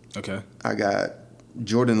 Okay. I got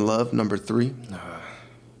Jordan Love number 3.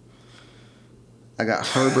 I got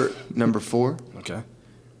Herbert number 4. Okay.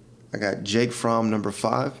 I got Jake Fromm number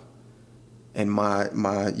 5, and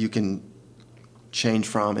my you can change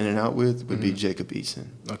Fromm in and out with would be Jacob Eason.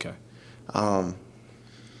 Okay.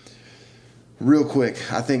 Real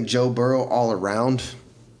quick, I think Joe Burrow all around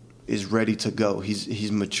is ready to go.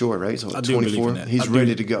 He's mature, right? So I do 24, believe in that. he's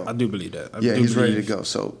ready to go. I do believe that. He's ready to go.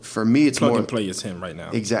 So for me, it's plug more and play is him right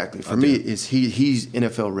now. Exactly. For me, he's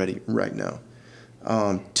NFL ready right now.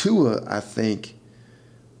 Tua, I think,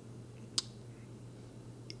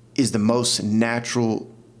 is the most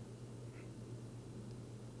natural,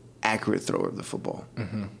 accurate thrower of the football.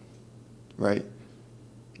 Mm-hmm. Right?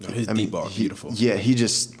 No, his deep ball is beautiful. Yeah, he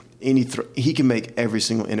can make every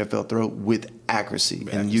single NFL throw with accuracy,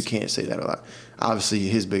 and you can't say that a lot. Obviously,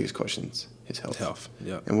 his biggest question is his health.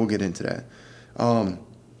 Yeah. And we'll get into that.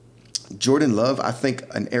 Jordan Love, I think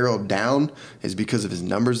an arrow down is because of his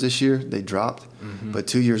numbers this year. They dropped. Mm-hmm. But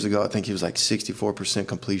 2 years ago, I think he was like 64%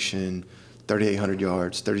 completion, 3,800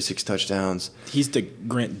 yards, 36 touchdowns. He's the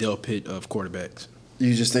Grant Delpit of quarterbacks.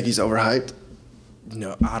 You just think he's overhyped?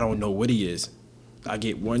 No, I don't know what he is. I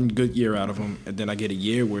get one good year out of him, and then I get a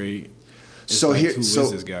year where who is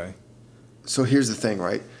this guy? So here's the thing,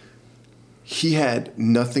 right? He had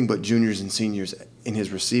nothing but juniors and seniors in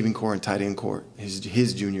his receiving core and tight end core his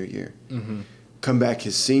junior year. Mm-hmm. Come back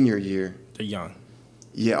his senior year. They're young.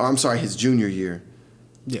 Yeah, I'm sorry, his junior year.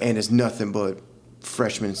 Yeah. And it's nothing but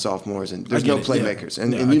freshmen and sophomores, and there's no playmakers.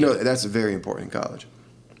 Yeah. And you know that's very important in college.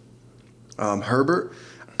 Herbert,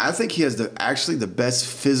 I think he has the best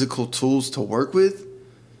physical tools to work with.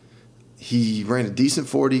 He ran a decent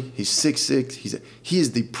 40. He's 6'6". He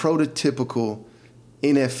is the prototypical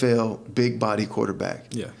NFL big body quarterback.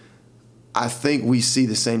 Yeah. I think we see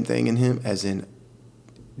the same thing in him as in,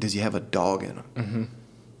 does he have a dog in him? Mm-hmm.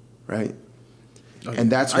 Right? Okay.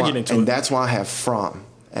 And that's why I have Fromm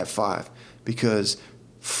at 5, because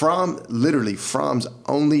Fromm's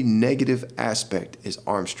only negative aspect is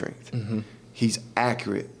arm strength. Mm-hmm. He's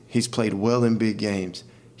accurate. He's played well in big games.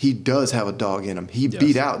 He does have a dog in him. He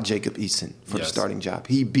beat out Jacob Eason for the starting job.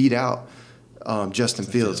 He beat out Justin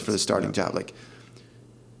Fields for the starting job. Like,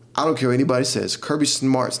 I don't care what anybody says. Kirby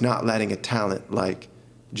Smart's not letting a talent like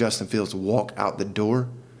Justin Fields walk out the door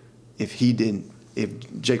if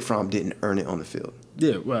Jake Fromm didn't earn it on the field.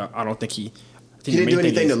 Yeah, well, I don't think he didn't do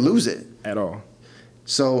anything to lose it at all.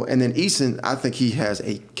 So, and then Eason, I think he has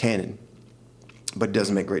a cannon, but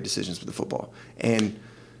doesn't make great decisions with the football. And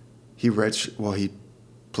he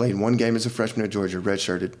played one game as a freshman at Georgia,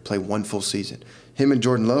 redshirted, played one full season. Him and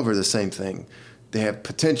Jordan Love are the same thing. They have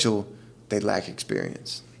potential, they lack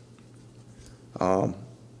experience. But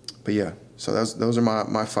yeah, so those are my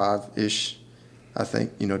 5-ish, I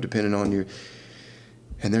think, depending on your.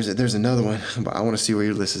 And there's another one, but I want to see where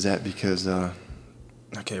your list is at because.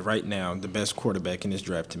 Okay, right now, the best quarterback in this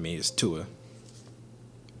draft to me is Tua.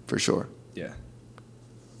 For sure. Yeah.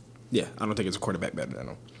 Yeah, I don't think it's a quarterback better than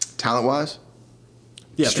him. Talent-wise?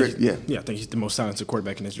 Yeah, I think he's the most talented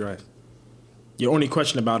quarterback in this draft. Your only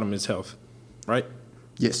question about him is health, right?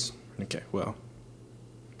 Yes. Okay, well.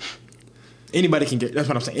 Anybody can get. That's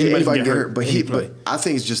what I'm saying. Anybody can get hurt, but I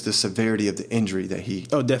think it's just the severity of the injury that he.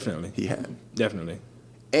 Oh, definitely. He had. Definitely.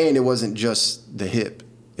 And it wasn't just the hip;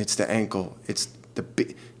 it's the ankle.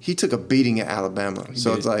 He took a beating at Alabama,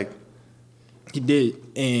 so it's like. He did,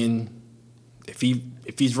 and If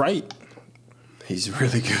he's right, he's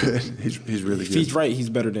really good. He's really good. If he's right, he's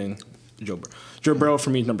better than Joe Burrow. Joe Burrow for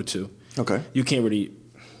me is number 2. Okay. You can't really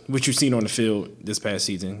what you've seen on the field this past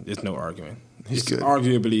season. There's no argument. He's good.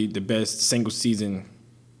 Arguably the best single season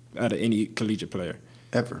out of any collegiate player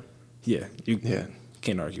ever. Yeah, you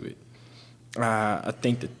can't argue it. I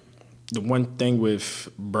think that the one thing with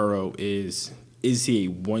Burrow is he a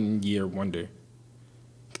 1-year wonder?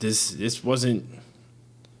 This wasn't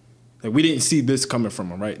like we didn't see this coming from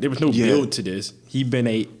him, right? There was no build to this. He been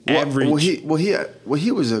a average. He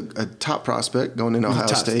was a top prospect going into Ohio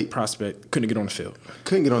State. Prospect couldn't get on the field.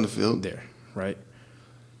 Couldn't get on the field there, right?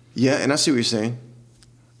 Yeah, and I see what you're saying.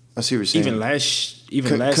 Even last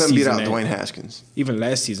couldn't season, beat out Dwayne Haskins. Even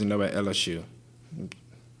last season, though, at LSU, it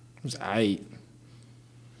was aight.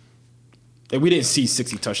 Like, we didn't see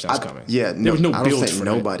 60 touchdowns coming. Yeah, there was no I build don't think for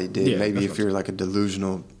nobody that. did. Yeah, maybe if you're like a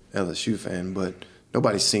delusional LSU fan, but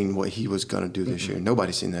nobody's seen what he was going to do this year.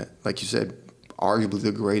 Nobody's seen that. Like you said, arguably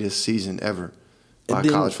the greatest season ever by a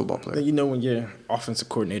college football player. You know, when your offensive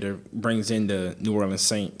coordinator brings in the New Orleans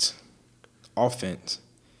Saints offense,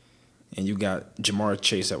 and you got Jamar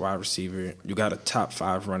Chase at wide receiver, you got a top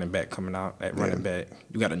 5 running back coming out at running back,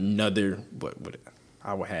 you got another, what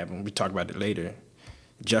I will have him. We talk about it later.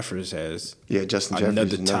 Jeffers has Justin Jeffers,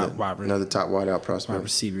 another top wideout prospect, wide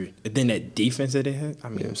receiver. And then that defense that they had,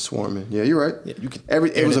 swarming. Yeah, you're right. Yeah,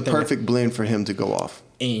 it was a perfect blend for him to go off,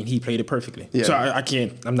 and he played it perfectly. Yeah. So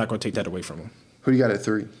I'm not going to take that away from him. Who do you got at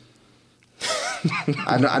 3?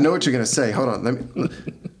 I know what you're going to say. Hold on,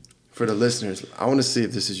 for the listeners, I want to see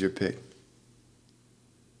if this is your pick.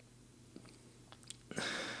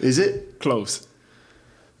 Is it close?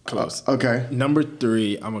 Okay. Number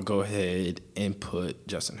 3, I'm going to go ahead and put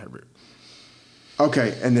Justin Herbert.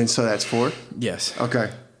 Okay, and then so that's 4? Yes.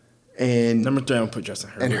 Okay. And number 3, I'm going to put Justin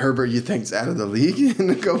Herbert. And Herbert, you think's out of the league in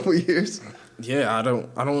a couple of years? Yeah, I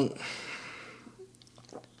don't.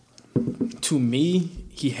 To me,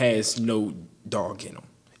 he has no dog in him.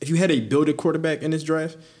 If you had a builder quarterback in this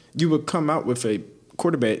draft, you would come out with a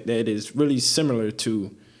quarterback that is really similar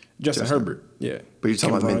to Justin Herbert. Yeah. But you're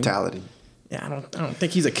talking about mentality. Yeah, I don't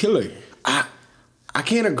think he's a killer. I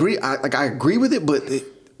can't agree. I agree with it, but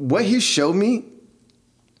what he showed me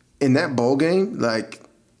in that bowl game, like,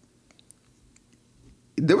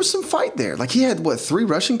 there was some fight there. Like, he had 3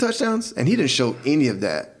 rushing touchdowns, and he didn't show any of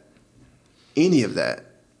that.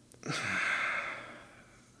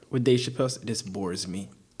 With Dave Chappelle said, this bores me.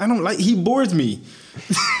 He bores me.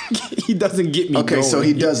 He doesn't get me going. Okay, so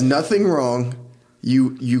he does nothing wrong.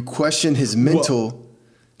 You question his mental.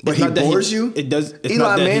 But he bores you? It does.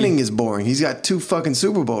 Eli Manning is boring. He's got 2 fucking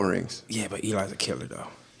Super Bowl rings. Yeah, but Eli's a killer, though.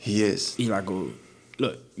 He is. Eli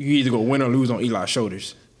look, you either go win or lose on Eli's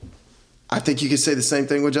shoulders. I think you could say the same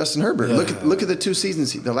thing with Justin Herbert. Look at the 2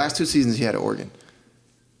 seasons, the last 2 seasons he had at Oregon.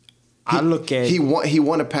 He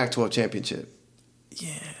won a Pac-12 championship.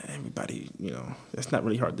 Yeah, everybody, that's not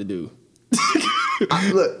really hard to do.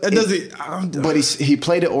 Look, that doesn't. But he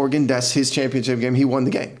played at Oregon. That's his championship game. He won the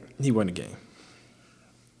game.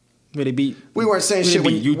 Where they beat. We weren't saying shit.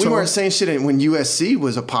 We weren't saying shit when USC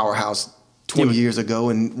was a powerhouse 20 years ago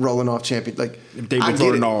and rolling off champion. Like, they were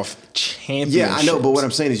rolling off championships. Yeah, I know. But what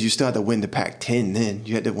I'm saying is, you still had to win the Pac-10. Then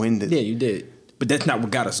you had to win the. Yeah, you did. But that's not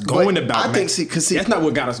what got us going that's not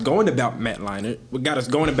what got us going about Matt Leinart. What got us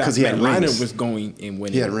going about Matt Leinart was going and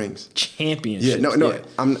winning. He had rings. Championships. Yeah, no.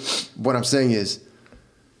 Yeah. What I'm saying is,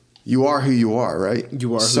 you are who you are, right?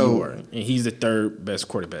 You are who you are. And he's the 3rd best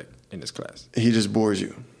quarterback in this class. He just bores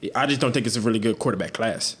you. I just don't think it's a really good quarterback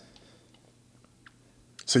class.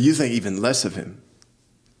 So you think even less of him?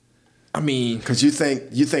 I mean, because you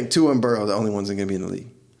think Tua and Burrow are the only ones that are going to be in the league.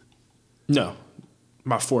 No,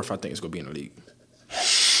 my 4th I think is going to be in the league.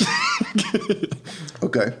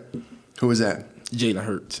 Okay, who is that? Jalen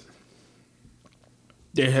Hurts.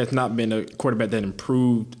 There has not been a quarterback that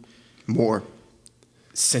improved more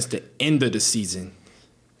since the end of the season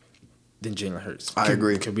than Jalen Hurts. I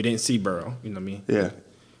agree. Because we didn't see Burrow. You know what I mean? Yeah.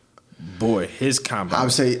 Boy, his combine. I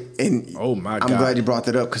would say, and oh my God, I'm glad you brought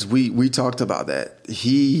that up because we talked about that.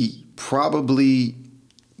 He probably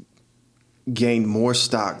gained more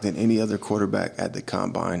stock than any other quarterback at the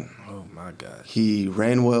combine. Oh my God. He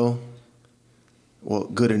ran well,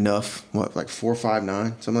 good enough. What, like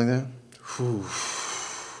 4.59, something like that?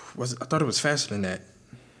 I thought it was faster than that.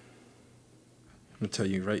 I'm gonna tell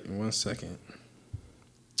you right in 1 second.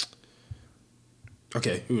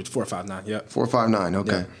 Okay, it was 4.59. Yep. 4.59.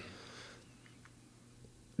 Okay. Yeah.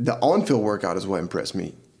 The on-field workout is what impressed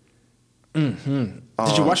me. Mm-hmm.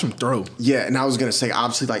 Did you watch him throw? Yeah, and I was gonna say,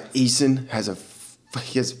 obviously, like, Eason has a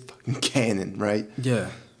fucking cannon, right? Yeah.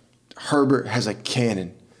 Herbert has a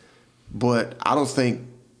cannon. But I don't think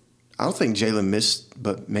Jalen missed,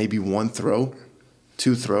 but maybe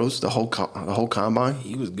 2 throws the whole combine.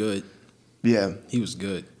 He was good. Yeah, he was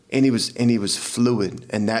good, and he was fluid,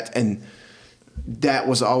 and that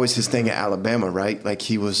was always his thing at Alabama, right? Like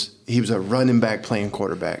he was a running back playing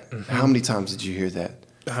quarterback. Mm-hmm. How many times did you hear that?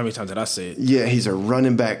 How many times did I say it? Yeah, he's a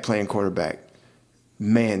running back playing quarterback.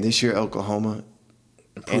 Man, this year Oklahoma,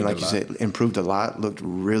 and like you said, improved a lot. Looked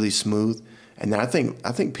really smooth, and I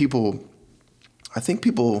think people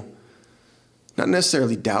not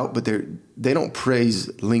necessarily doubt, but they don't praise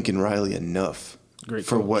Lincoln Riley enough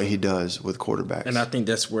for what he does with quarterbacks. And I think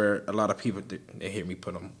that's where a lot of people, they hear me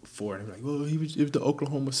put him forward. They're like, well, it was the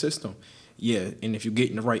Oklahoma system. Yeah, and if you get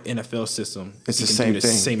in the right NFL system, it's the same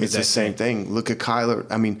thing. It's the same thing. Look at Kyler.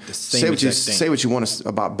 I mean, say what you want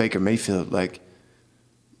about Baker Mayfield. Like,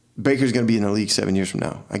 Baker's going to be in the league 7 years from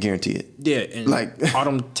now. I guarantee it. Yeah, and like all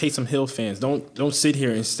them Taysom Hill fans, don't sit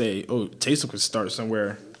here and say, oh, Taysom could start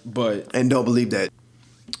somewhere. And don't believe that.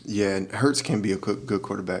 Yeah, and Hurts can be a good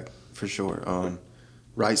quarterback for sure.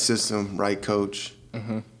 Right system, right coach.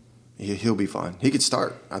 Mm-hmm. He'll be fine. He could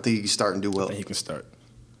start. I think he can start and do well. I think he can start.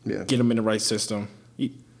 Yeah, get him in the right system.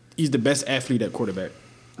 He's the best athlete at quarterback.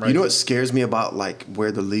 Right? You know what scares me about like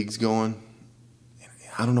where the league's going?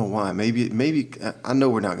 I don't know why. Maybe I know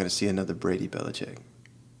we're not going to see another Brady Belichick,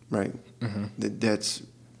 right? Mm-hmm. That's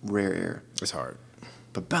rare air. It's hard.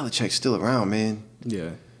 But Belichick's still around, man. Yeah.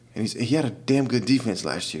 And he had a damn good defense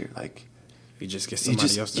last year. Like he just gets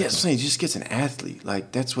somebody else. Yeah, he just gets an athlete.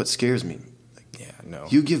 Like that's what scares me. Like, yeah, I know.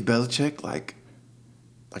 You give Belichick like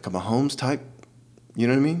a Mahomes type. You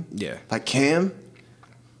know what I mean? Yeah. Like Cam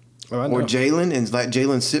or Jalen, and let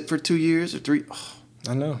Jalen sit for 2 years or 3. Oh.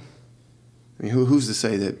 I know. I mean, who's to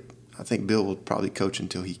say that? I think Bill will probably coach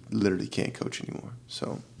until he literally can't coach anymore.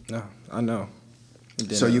 So. No, I know.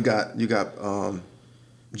 Then, so you got Jalen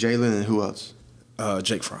and who else?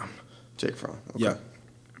 Jake Fromm. Jake Fromm. Okay. Yeah.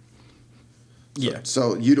 Yeah.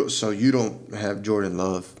 So you don't have Jordan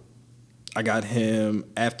Love. I got him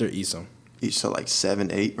after Eason. So like 7,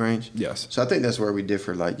 8 range. Yes. So I think that's where we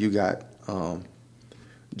differ. Like you got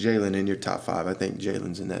Jalen in your top 5. I think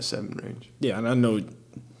Jalen's in that 7 range. Yeah, and I know.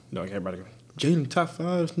 No, everybody go. Jalen top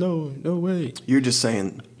 5? No way. You're just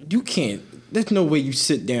saying you can't. There's no way you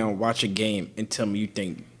sit down, watch a game, and tell me you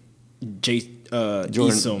think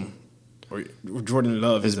Eason or Jordan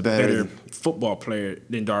Love is a better football player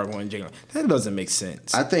than Darwin and Jalen. That doesn't make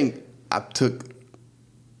sense. I think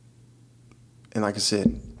and like I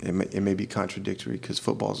said, it may be contradictory because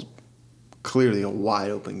football's clearly a wide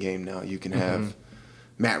open game now. You can have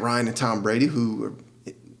Matt Ryan and Tom Brady, who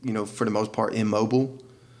are, for the most part, immobile.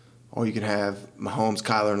 Or you can have Mahomes,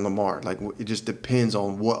 Kyler, and Lamar. Like, it just depends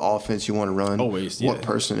on what offense you want to run. Always, yeah. What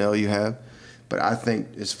personnel you have. But I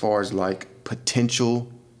think as far as, like, potential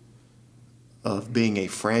of being a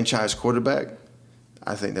franchise quarterback,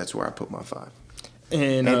 I think that's where I put my 5.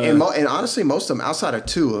 And honestly, most of them, outside of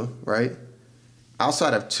Tua, right?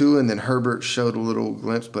 Outside of Tua, and then Herbert showed a little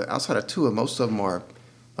glimpse. But outside of Tua, most of them are,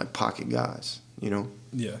 like, pocket guys,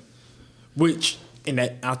 Yeah.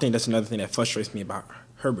 I think that's another thing that frustrates me about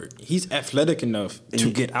Herbert. He's athletic enough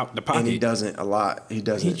to get out the pocket. And he doesn't a lot. He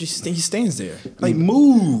doesn't. He stands there. Like,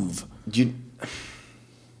 move. You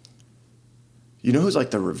know who's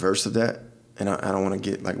like the reverse of that? And I don't want to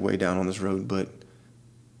get like way down on this road, but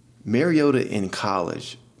Mariota in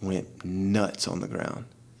college went nuts on the ground.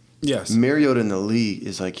 Yes. Mariota in the league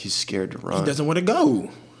is like he's scared to run. He doesn't want to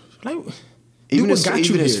go. Like, even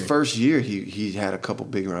his first year, he had a couple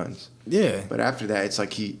big runs. Yeah. But after that, it's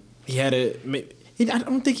like he had I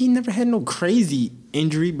don't think he never had no crazy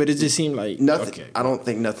injury, but it just seemed like nothing. Okay. I don't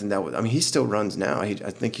think nothing that was. I mean, he still runs now. I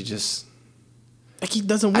think he just like he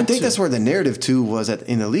doesn't want to. I think that's where the narrative too was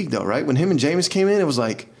in the league though, right? When him and Jameis came in, it was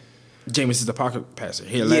like Jameis is the pocket passer.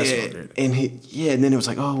 He had last year. And then it was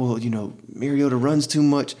like, oh well, Mariota runs too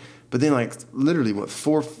much. But then like literally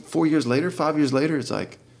 4 years later, 5 years later, it's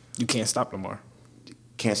like you can't stop Lamar.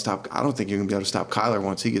 Can't stop. I don't think you're gonna be able to stop Kyler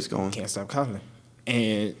once he gets going. Can't stop Kyler.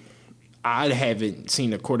 And I haven't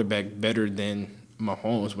seen a quarterback better than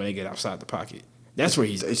Mahomes when they get outside the pocket. That's where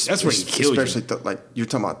he kills you. Especially like you're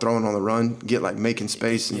talking about throwing on the run, get making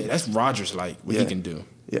space. Yeah, that's Rodgers what he can do.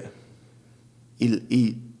 Yeah,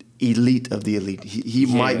 elite of the elite. He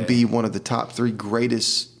might be one of the top 3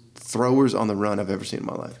 greatest throwers on the run I've ever seen in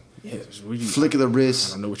my life. Yeah, flick of the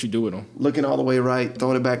wrist. I don't know what you do with him. Looking all the way right,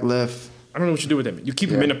 throwing it back left. I don't know what you do with him. You keep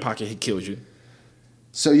him in the pocket, he kills you.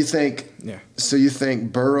 So you think? Yeah. So you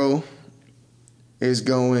think Burrow is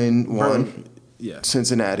going 1? Yeah.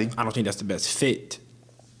 Cincinnati. I don't think that's the best fit.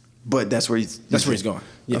 But that's where he's going.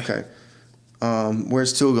 Yeah. Okay.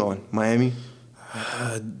 Where's Tua going? Miami?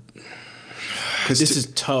 This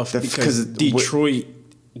is tough because Detroit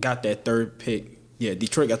got that third pick. Yeah,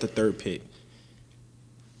 Detroit got the third pick.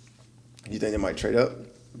 You think they might trade up?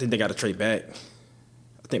 I think they got to trade back.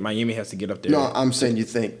 I think Miami has to get up there. No, I'm saying you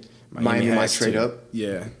think Miami might trade up?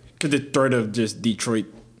 Yeah, because the threat of just Detroit.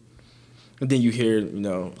 And then you hear,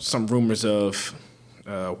 some rumors of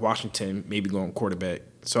Washington maybe going quarterback.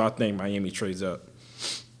 So I think Miami trades up.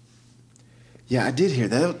 Yeah, I did hear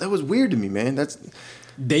that. That was weird to me, man.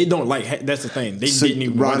 They don't like. That's the thing. They didn't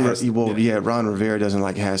even want Haskins. Ron Rivera doesn't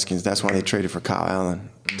like Haskins. That's why they traded for Kyle Allen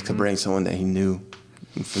to bring someone that he knew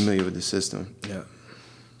and familiar with the system. Yeah.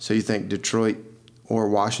 So you think Detroit or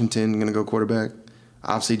Washington going to go quarterback?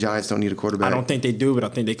 Obviously, Giants don't need a quarterback. I don't think they do, but I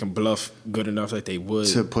think they can bluff good enough that they would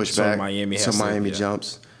to push back. So Miami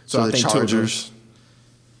jumps. So the Chargers.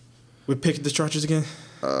 We picked the Chargers again.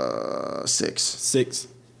 6. 6.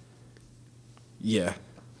 Yeah.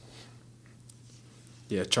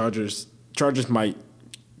 Yeah, Chargers might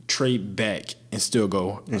trade back and still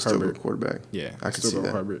go and still go quarterback. Yeah, I can see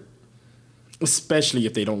that. Herbert. Especially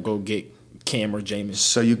if they don't go get Cam or Jameis.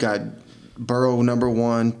 So you got Burrow number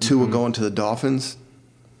 1, Tua going to the Dolphins.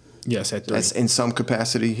 Yes, at 3. That's in some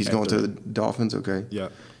capacity. He's going 3. to the Dolphins. Okay. Yeah.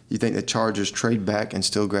 You think the Chargers trade back and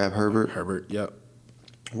still grab Herbert? Herbert. Yep.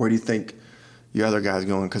 Where do you think your other guy's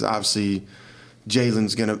going? Because obviously,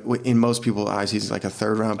 Jalen's gonna. In most people's eyes, he's like a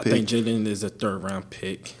 3rd-round pick. I think Jalen is a 3rd-round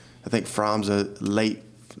pick. I think Fromm's a late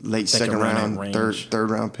 2nd round, 3rd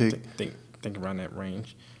round pick. Think around that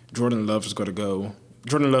range. Jordan Love is going to go.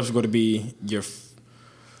 Jordan Love is going to be your.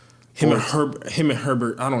 Him and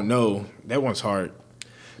Herbert. I don't know. That one's hard.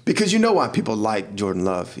 Because you know why people like Jordan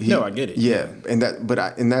Love. No, I get it. Yeah, and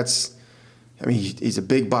that's. I mean, he's a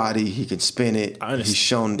big body. He can spin it. He's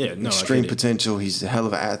shown extreme potential. He's a hell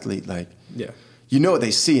of an athlete. You know what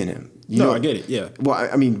they see in him. I get it. Yeah. Well,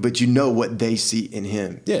 I mean, but you know what they see in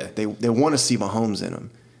him. Yeah. They want to see Mahomes in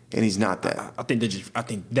him, and he's not that. I think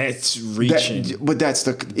that's reaching. But that's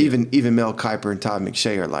even Mel Kiper and Todd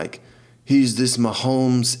McShay are like, he's this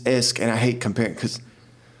Mahomes-esque, and I hate comparing because.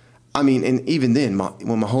 I mean, and even then,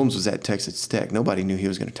 when Mahomes was at Texas Tech, nobody knew he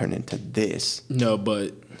was going to turn into this. No,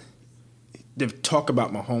 but the talk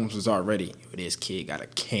about Mahomes was already, this kid got a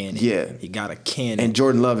cannon. Yeah. He got a cannon. And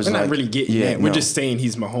Jordan Love is We're not really getting that. We're just saying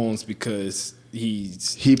he's Mahomes because he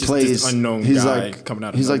plays this unknown guy coming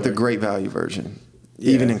out of He's nowhere. Like the great value version,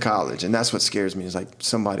 even in college. And that's what scares me is like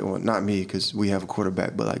somebody, well, not me because we have a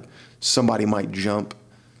quarterback, but like somebody might jump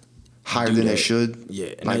higher than they should. Yeah,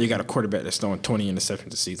 and now you got a quarterback that's throwing 20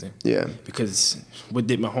 interceptions a season. Yeah. Because what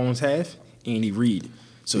did Mahomes have? Andy Reid.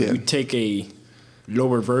 So if you take a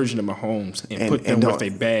lower version of Mahomes and put them with a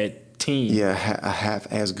bad team. Yeah, a half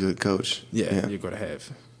as good coach. Yeah, you're gonna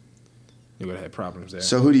have problems there.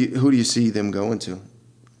 So who do you see them going to?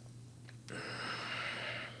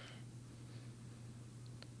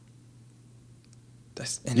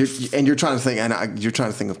 You're trying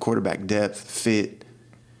to think of quarterback depth, fit.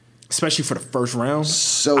 Especially for the first round.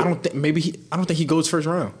 So I don't think he goes first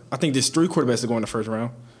round. I think there's 3 quarterbacks that go in the first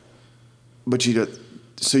round. But you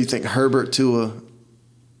think Herbert, Tua,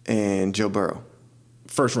 and Joe Burrow?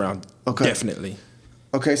 First round, definitely.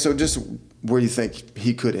 Okay, so just where you think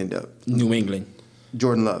he could end up? New England.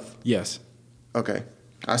 Jordan Love. Yes. Okay,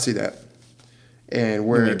 I see that. And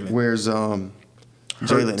where's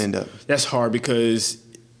Jalen end up? That's hard because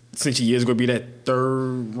since he is going to be that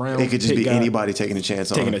 3rd round, it could just be anybody taking a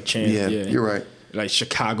chance on him. Yeah, you're right. Like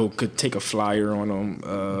Chicago could take a flyer on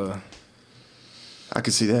him. I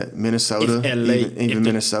could see that. Minnesota, even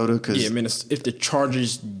Minnesota. If the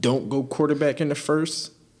Chargers don't go quarterback in the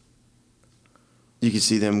first, you could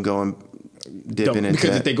see them dipping into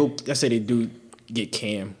because that. if they go, let's say they do get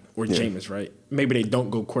Cam or Jameis, right? Maybe they don't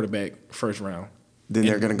go quarterback first round. Then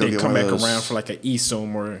they're going to go get come one back of those. around for like an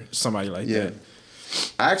Esom or somebody like that.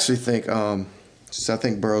 I actually think, I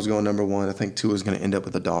think Burrow's going number 1. I think Tua's going to end up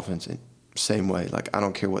with the Dolphins same way. Like, I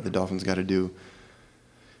don't care what the Dolphins got to do.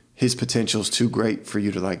 His potential's too great for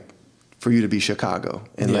you to be Chicago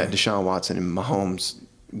and let Deshaun Watson and Mahomes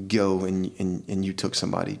go and you took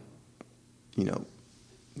somebody, that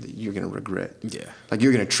you're going to regret. Yeah. Like,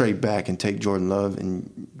 you're going to trade back and take Jordan Love and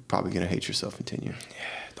you're probably going to hate yourself in 10 years. Yeah,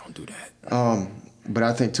 don't do that. But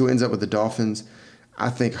I think Tua ends up with the Dolphins.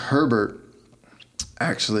 I think Herbert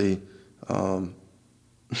actually,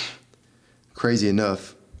 crazy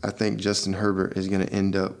enough, I think Justin Herbert is going to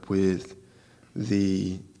end up with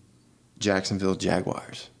the Jacksonville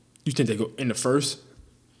Jaguars. You think they go in the first?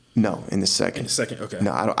 No, in the second. In the second, okay.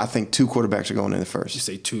 No, I think 2 quarterbacks are going in the first. You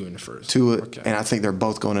say 2 in the first. 2, okay. And I think they're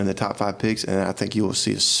both going in the top 5 picks, and I think you will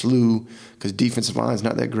see a slew because defensive line is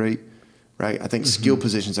not that great right? I think skill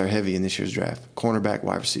positions are heavy in this year's draft. Cornerback,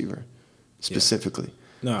 wide receiver, specifically.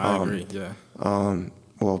 No, I agree. Yeah.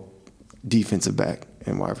 Well, defensive back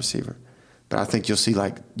and wide receiver. But I think you'll see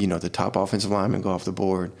the top offensive linemen go off the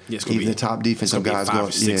board. Yeah, even the top defensive guys go. 5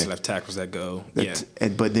 or 6 left tackles that go.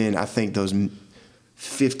 But then I think those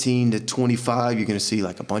 15 to 25, you're going to see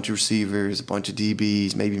like a bunch of receivers, a bunch of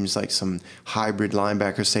DBs, maybe even just like some hybrid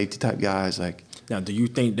linebacker, safety type guys. Like, now, do you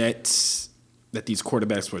think that these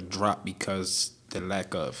quarterbacks were dropped because the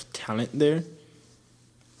lack of talent there?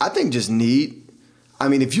 I think just need. I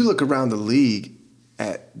mean, if you look around the league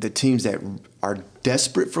at the teams that are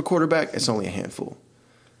desperate for quarterback, it's only a handful.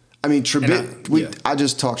 I mean, I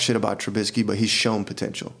just talk shit about Trubisky, but he's shown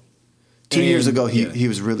potential. 2 years ago, he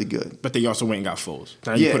was really good. But they also went and got Foles.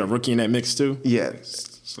 Now you put a rookie in that mix too? Yeah.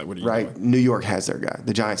 It's like, what are you doing? New York has their guy.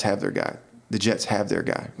 The Giants have their guy. The Jets have their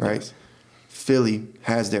guy, right? Yes. Philly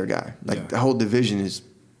has their guy. The whole division is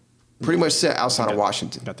pretty much set outside of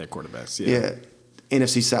Washington. Got their quarterbacks, Yeah.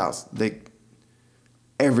 NFC South.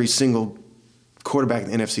 Every single quarterback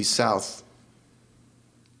in the NFC South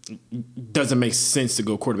doesn't make sense to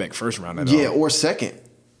go quarterback first round at all. Yeah, or second.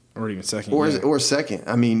 Or even second. Or second.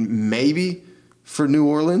 I mean, maybe for New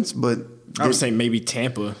Orleans, but I would say maybe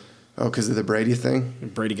Tampa. Oh, because of the Brady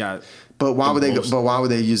thing? Brady got. But why would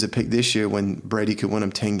they use a pick this year when Brady could win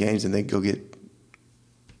them 10 games and they go get?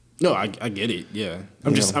 No, I get it. Yeah,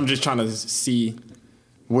 I'm just trying to see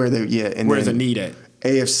where where's the need at.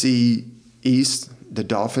 AFC East, the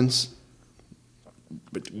Dolphins,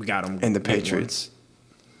 but we got them, and the Patriots.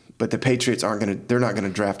 But the Patriots they're not gonna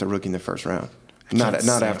draft a rookie in the first round. Not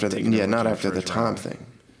after the time thing,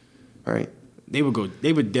 right? They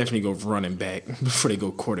would definitely go running back before they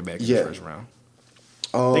go quarterback in the first round.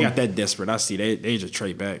 They got that desperate. I see. They just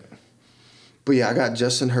trade back. But yeah, I got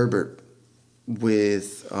Justin Herbert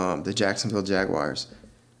with the Jacksonville Jaguars.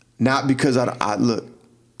 Not because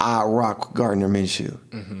I rock Gardner Minshew.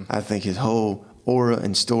 Mm-hmm. I think his whole aura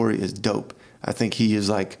and story is dope. I think he's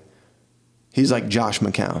like Josh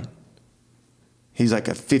McCown. He's like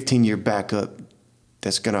a 15-year backup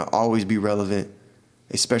that's going to always be relevant,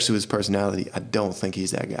 especially with his personality. I don't think he's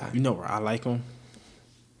that guy. You know where I like him?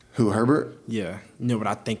 Who, Herbert? Yeah. You know what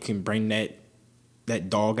I think can bring that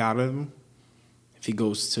dog out of him? If he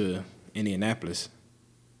goes to Indianapolis.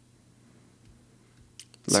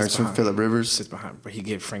 Learns from Phillip Rivers. Sits behind, but he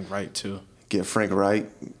get Frank Wright too. Get Frank Wright,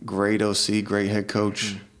 great OC, great head coach.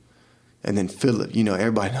 Mm-hmm. And then Phillip,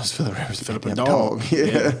 everybody knows Phillip Rivers. Phillip a dog.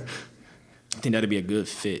 Yeah. I think that'd be a good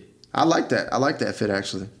fit. I like that. I like that fit,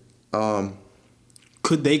 actually.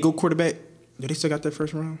 Could they go quarterback? Do they still got their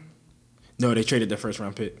first round? No, they traded their first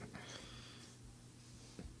round pick.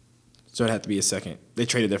 So it'd have to be a second. They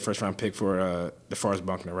traded their first round pick for DeForest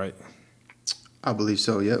Buckner, right? I believe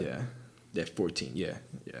so, yep. Yeah. That 14, yeah.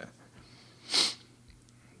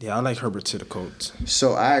 Yeah, I like Herbert to the Colts.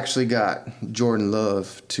 So I actually got Jordan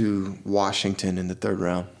Love to Washington in the third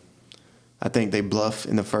round. I think they bluff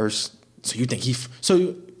in the first. So you think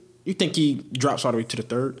he drops all the way to the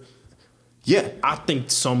third? Yeah. I think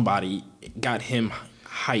somebody got him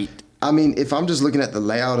height. I mean, if I'm just looking at the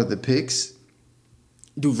layout of the picks.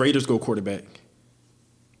 Do Raiders go quarterback?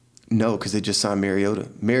 No, because they just signed Mariota.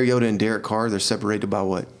 Mariota and Derek Carr, they're separated by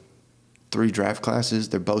what? 3 draft classes.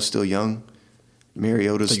 They're both still young.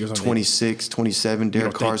 Mariota's 26, 27.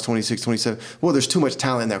 Derek Carr's 26, 27. Well, there's too much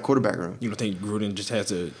talent in that quarterback room. You don't think Gruden just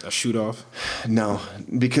has a shoot-off? No,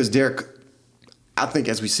 because I think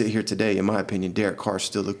as we sit here today, in my opinion, Derek Carr's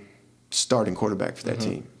still the starting quarterback for that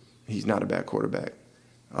team. He's not a bad quarterback.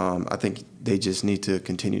 I think they just need to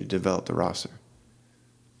continue to develop the roster.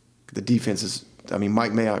 The defense is,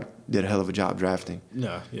 Mike Mayock did a hell of a job drafting.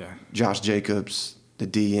 Yeah. Josh Jacobs, the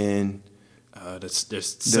DN. Their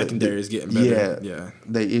secondary is getting better. Yeah.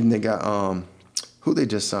 They got who they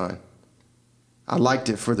just signed. I liked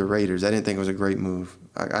it for the Raiders. I didn't think it was a great move.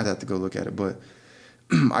 I'd have to go look at it, but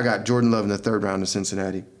I got Jordan Love in the third round of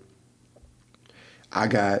Cincinnati.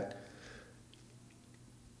 I'm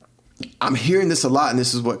hearing this a lot, and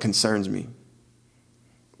this is what concerns me.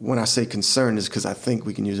 When I say concern, is because I think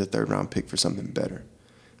we can use a third-round pick for something better.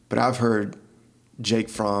 But I've heard Jake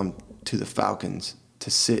Fromm to the Falcons to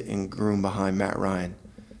sit and groom behind Matt Ryan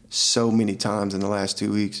so many times in the last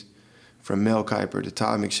 2 weeks, from Mel Kiper to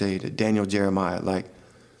Todd McShay to Daniel Jeremiah.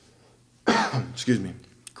 Excuse me,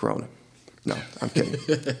 Corona. No, I'm kidding.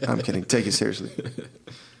 I'm kidding. Take it seriously.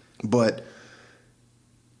 But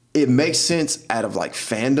it makes sense out of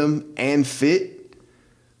fandom and fit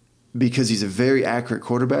because he's a very accurate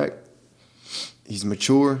quarterback. He's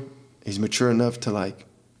mature. He's mature enough to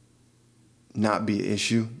not be an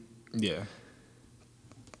issue. Yeah.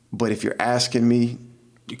 But if you're asking me,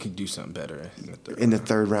 you can do something better in the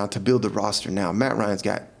third round to build the roster now. Matt Ryan's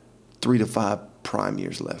got 3 to 5 prime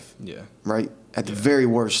years left. Yeah. Right? At the very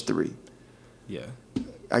worst, 3. Yeah.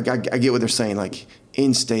 I get what they're saying. Like,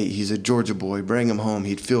 in-state, he's a Georgia boy. Bring him home.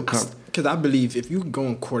 He'd feel comfortable. Because I believe if you go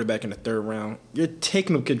on quarterback in the third round, you're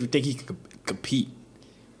taking him because you think he can compete.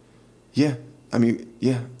 Yeah. I mean,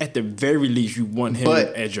 yeah. At the very least, you want him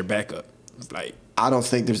as your backup. Like, I don't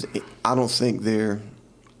think they're,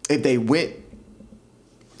 if they went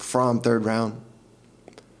from third round,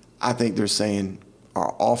 I think they're saying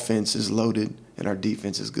our offense is loaded and our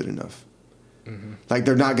defense is good enough. Mm-hmm. Like,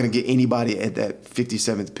 they're not going to get anybody at that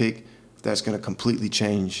 57th pick that's going to completely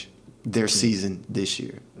change their season this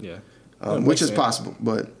year. Yeah. Which is possible.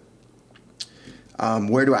 But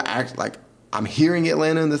where do I act? Like, I'm hearing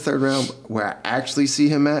Atlanta in the third round. Where I actually see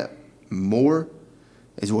him at more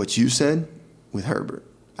is what you said with Herbert.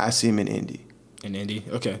 I see him in Indy. In Indy?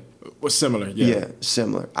 Okay. Well, similar, Yeah,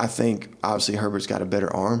 similar. I think, obviously, Herbert's got a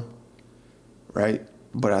better arm, right?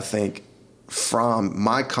 But I think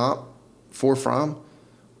my comp for Fromm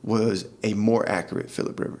was a more accurate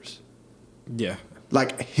Phillip Rivers. Yeah.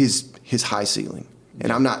 Like, his high ceiling.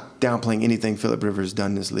 And I'm not downplaying anything Phillip Rivers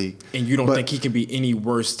done in this league. And you don't think he can be any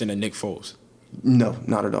worse than a Nick Foles? No,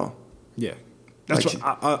 not at all. Yeah. That's like,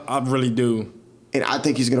 what I really do. And I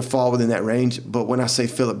think he's going to fall within that range. But when I say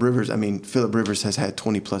Phillip Rivers, I mean Phillip Rivers has had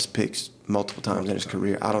 20-plus picks multiple times in his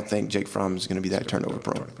career. I don't think Jake Fromm is going to be that turnover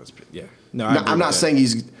prone. Yeah. I'm not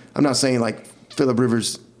saying like Phillip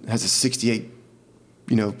Rivers has a 68,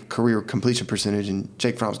 career completion percentage and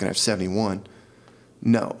Jake Fromm's going to have 71.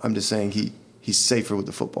 No, I'm just saying he's safer with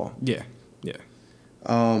the football. Yeah.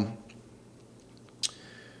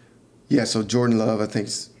 Yeah. So Jordan Love, I think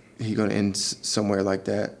he's going to end somewhere like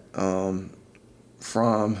that.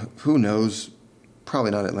 From, who knows,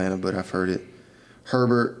 probably not Atlanta, but I've heard it.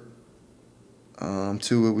 Herbert,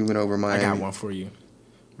 Tua, we went over Miami. I got one for you.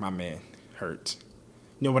 My man, Hurts.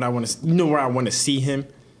 You know what I want to? You know where I want to see him?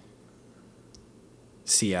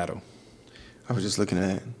 Seattle. I was just looking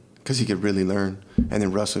at it because he could really learn, and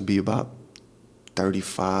then Russ would be about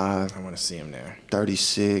 35. I want to see him there.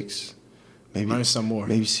 36. Maybe learn some more.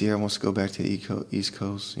 Maybe Sierra wants to go back to the East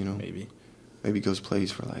Coast. Maybe goes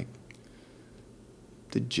plays for like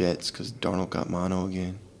the Jets because Darnold got mono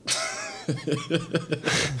again.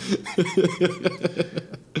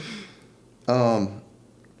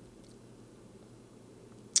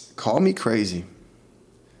 Call me crazy.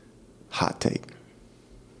 Hot take.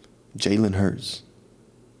 Jalen Hurts.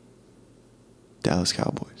 Dallas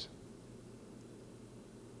Cowboys.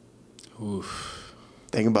 Oof.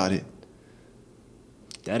 Think about it.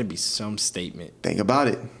 That'd be some statement. Think about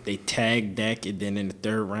it. They tag Dak, and then in the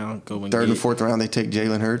third round, third and fourth round, they take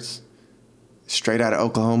Jalen Hurts, straight out of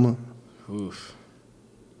Oklahoma. Oof.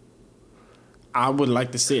 I would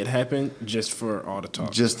like to see it happen just for all the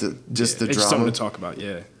talk. Just the drama. It's something to talk about.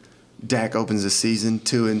 Yeah. Dak opens the season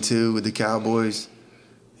 2-2 with the Cowboys.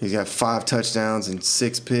 He's got 5 touchdowns and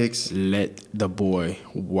 6 picks. Let the boy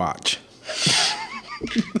watch.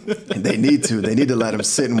 And they need to. They need to let him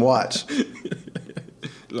sit and watch.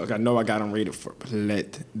 Look, I know I got him rated for it, but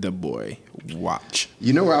let the boy watch.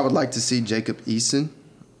 You know where I would like to see Jacob Eason?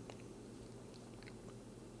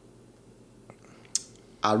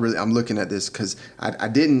 I'm looking at this because I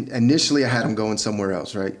didn't initially. I had him going somewhere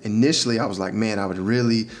else, right? Initially, I was like, man, I would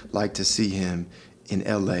really like to see him in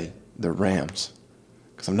L.A., the Rams,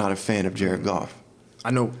 because I'm not a fan of Jared Goff.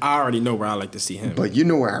 I already know where I like to see him. But you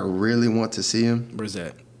know where I really want to see him? Where's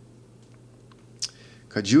that?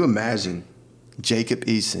 Could you imagine Jacob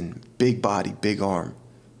Eason, big body, big arm,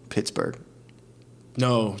 Pittsburgh?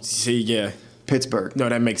 No, see, yeah. Pittsburgh. No,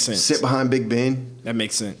 that makes sense. Sit behind Big Ben. That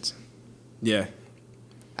makes sense. Yeah.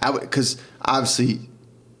 Because obviously,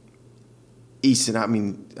 Eason, I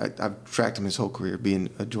mean, I've tracked him his whole career being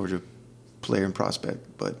a Georgia player and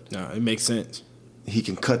prospect, but no, it makes sense. He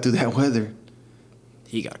can cut through that weather.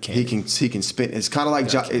 He got candy. He can spin. It's kind of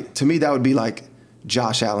like to me that would be like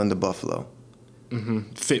Josh Allen to Buffalo.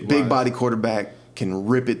 Mm-hmm. Fit big body quarterback can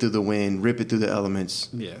rip it through the wind, rip it through the elements.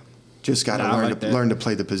 Yeah, just got to learn to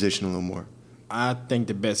play the position a little more. I think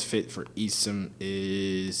the best fit for Eason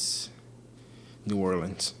is New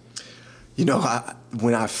Orleans. You know,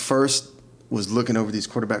 when I first was looking over these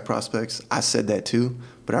quarterback prospects, I said that too,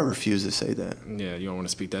 but I refuse to say that. Yeah, you don't want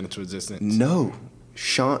to speak that into existence. No.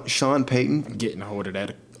 Sean Payton. Getting a hold of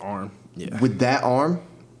that arm. Yeah. With that arm.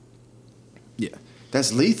 Yeah.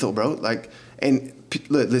 That's lethal, bro. Like, and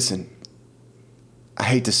listen, I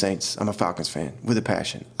hate the Saints. I'm a Falcons fan with a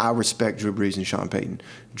passion. I respect Drew Brees and Sean Payton.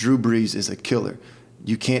 Drew Brees is a killer.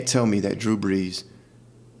 You can't tell me that Drew Brees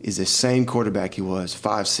is the same quarterback he was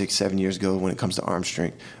 5, 6, 7 years ago when it comes to arm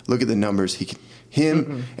strength. Look at the numbers.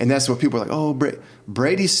 And that's what people are like, oh,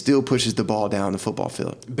 Brady still pushes the ball down the football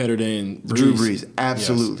field. Better than Drew Brees.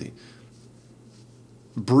 Absolutely. Yes.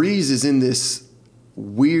 Brees is in this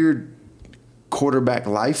weird quarterback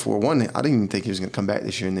life where I didn't even think he was going to come back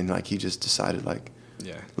this year, and then like he just decided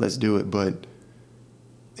let's do it. But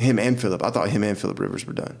I thought him and Phillip Rivers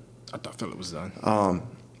were done. I thought Phillip was done.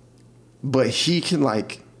 But he can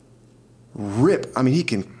rip. I mean, he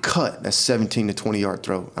can cut a 17 to 20 yard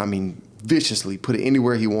throw. I mean, viciously put it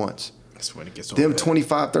anywhere he wants. That's when it gets over. Them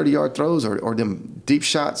 25, 30 yard throws or them deep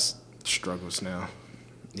shots. Struggles now.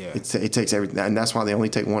 Yeah. It takes everything, and that's why they only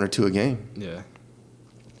take 1 or 2 a game. Yeah.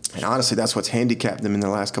 And honestly, that's what's handicapped them in the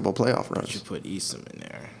last couple of playoff runs. You put Eason in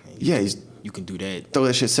there. You can do that. Throw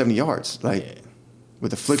that shit 70 yards,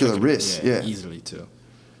 with a flick of the wrist. Yeah, easily too.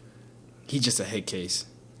 He's just a head case.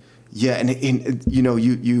 Yeah, and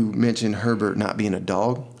you mentioned Herbert not being a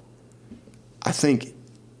dog. I think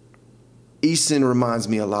Eason reminds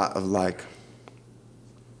me a lot of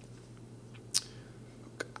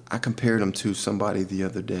I compared him to somebody the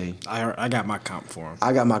other day. I got my comp for him.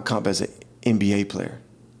 I got my comp as an NBA player.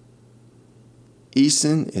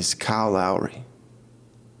 Eason is Kyle Lowry.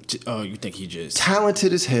 Oh, you think he just...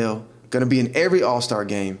 Talented as hell, going to be in every All-Star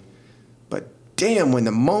game. But damn, when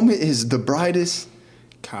the moment is the brightest,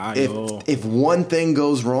 Kyle. If one thing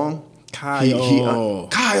goes wrong, Kyle.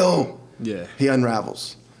 Yeah. He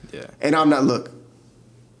unravels. Yeah. And I'll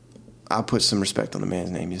put some respect on the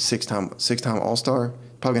man's name. He's six-time All-Star.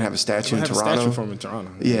 Probably gonna have a statue in Toronto. A statue for him in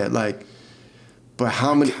Toronto. Yeah, but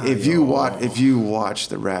how many? If you watch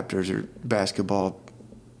the Raptors or basketball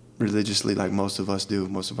religiously, like most of us do,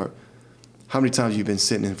 how many times have you been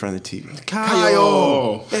sitting in front of the TV?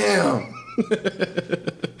 Kyle, damn,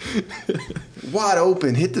 wide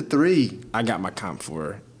open, hit the three. I got my comp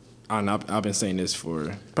for. I've been saying this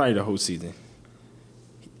for probably the whole season.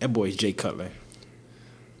 That boy's Jay Cutler.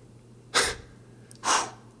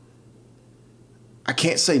 I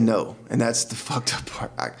can't say no, and that's the fucked up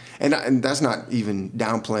part. And that's not even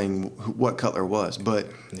downplaying what Cutler was, but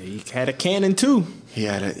he had a cannon too.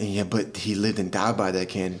 But he lived and died by that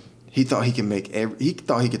cannon. He thought he could he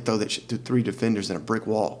thought he could throw that shit through 3 defenders in a brick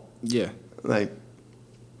wall. Yeah, I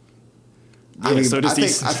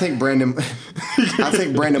think Brandon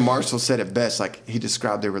Marshall said it best. Like he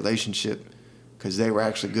described their relationship because they were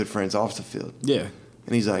actually good friends off the field. Yeah,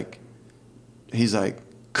 and he's like.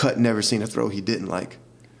 Cut never seen a throw he didn't like.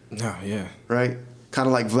 No, yeah. Right? Kind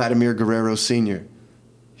of like Vladimir Guerrero Sr.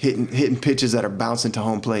 hitting pitches that are bouncing to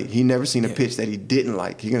home plate. He never seen a pitch that he didn't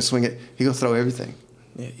like. He's going to swing it. He's going to throw everything.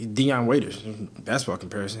 Yeah, Deion Waiters, basketball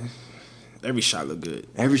comparison. Every shot looked good.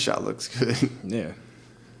 Every shot looks good. Yeah.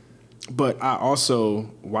 But I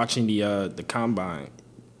also, watching the combine,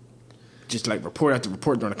 just report after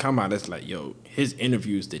report during the combine, that's his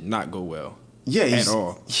interviews did not go well. Yeah, at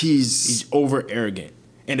all. He's over arrogant.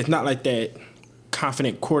 And it's not like that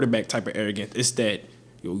confident quarterback type of arrogance. It's that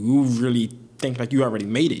you really think like you already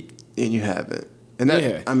made it. And you haven't. And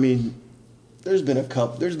that, I mean, there's been a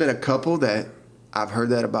couple that I've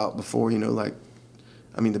heard that about before, the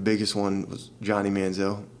biggest one was Johnny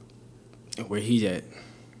Manziel. Where he's at.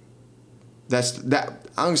 I'm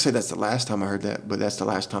gonna say that's the last time I heard that, but that's the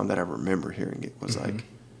last time that I remember hearing it was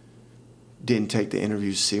didn't take the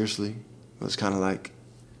interviews seriously. It was kind of like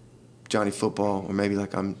Johnny Football, or maybe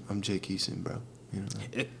I'm Jake Eason, bro.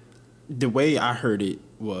 The way I heard it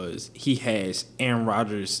was he has Aaron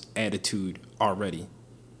Rodgers' attitude already.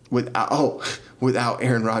 Without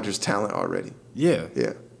Aaron Rodgers' talent already. Yeah.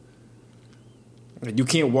 Yeah. You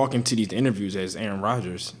can't walk into these interviews as Aaron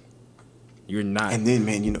Rodgers. You're not. And then,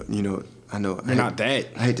 man, I know. You're not that.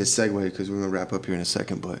 I hate to segue because we're gonna wrap up here in a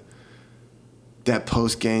second, but that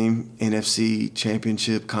post-game NFC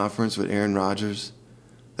Championship conference with Aaron Rodgers,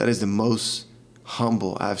 that is the most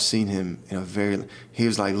humble I've seen him in a very. He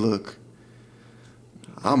was like, "Look,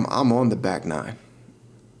 I'm on the back nine.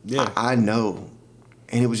 Yeah, I know,"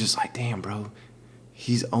 and it was just like, "Damn, bro,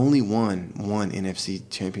 he's only won one NFC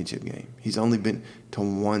Championship game. He's only been to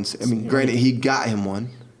one. I mean, granted, he got him one.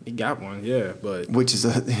 He got one, yeah, but which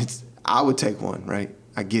is I would take one, right?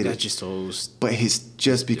 I get that's it. Just those. But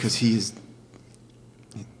because he is.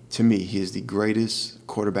 To me, he is the greatest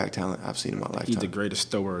quarterback talent I've seen in my lifetime. He's the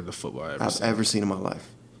greatest thrower of the football I've ever seen in my life.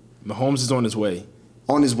 Mahomes is on his way.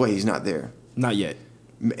 On his way, he's not there. Not yet.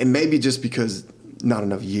 And maybe just because not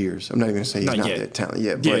enough years. I'm not even going to say he's not that talented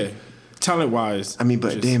yet. But, yeah, talent-wise. I mean,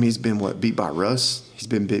 but damn, he's been beat by Russ. He's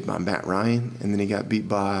been beat by Matt Ryan. And then he got beat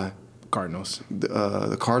by Cardinals.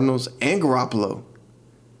 The Cardinals and Garoppolo.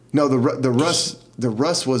 No, the The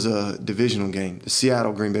Russ was a divisional game. The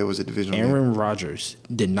Seattle Green Bay was a divisional game. Aaron Rodgers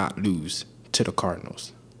did not lose to the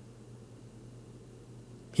Cardinals.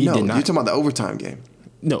 He did not. You're talking about the overtime game.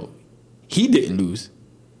 No, he didn't lose.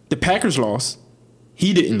 The Packers lost.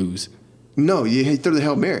 He didn't lose. No, he threw the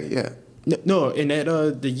Hail Mary, yeah. No, in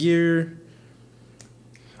that the year.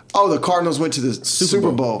 Oh, the Cardinals went to the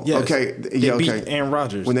Super Bowl. Yes. Okay, They beat Aaron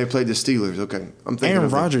Rodgers when they played the Steelers. Okay, I'm thinking Aaron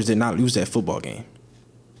Rodgers did not lose that football game.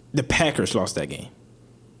 The Packers lost that game.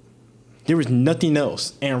 There was nothing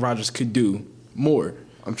else Aaron Rodgers could do more.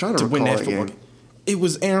 I'm trying to win recall that that football game. It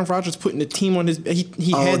was Aaron Rodgers putting the team on his.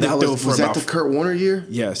 He had to throw for was about. that the Kurt Warner year?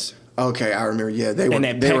 Yes. Okay, I remember. Yeah, they were. And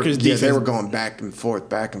that Packers defense. They were going back and forth.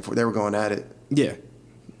 They were going at it. Yeah.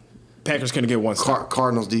 Packers couldn't get one stop.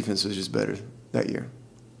 Cardinals defense was just better that year.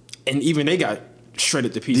 And even they got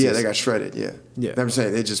shredded to pieces. Yeah, they got shredded. Yeah. Yeah. I'm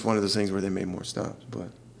saying it's just one of those things where they made more stops. But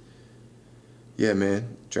yeah,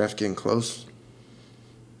 man, draft's getting close.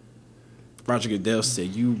 Roger Goodell said,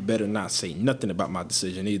 "You better not say nothing about my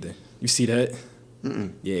decision either." You see that?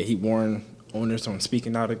 Mm-mm. Yeah, he warned owners on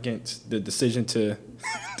speaking out against the decision to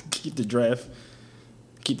keep the draft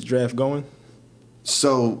going.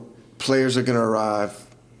 So players are going to arrive.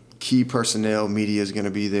 Key personnel, media is going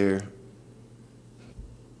to be there.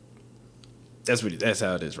 That's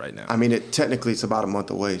how it is right now. I mean, technically it's about a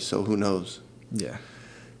month away, so who knows? Yeah.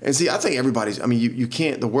 And see, I think everybody's. I mean, you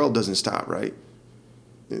can't. The world doesn't stop, right?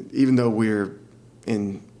 Even though we're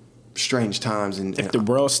in strange times, and If the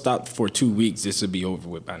world stopped for 2 weeks, this would be over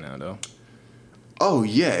with by now, though. Oh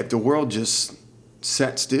yeah, if the world just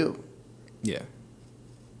sat still. Yeah.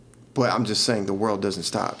 But I'm just saying the world doesn't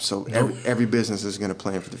stop. So every business is going to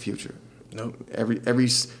plan for the future. Nope. Every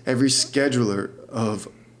scheduler of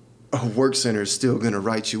a work center is still going to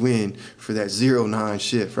write you in for that 0-9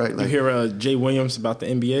 shift, right? You hear Jay Williams about the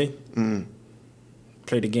NBA? Mm.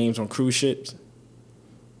 Play the games on cruise ships.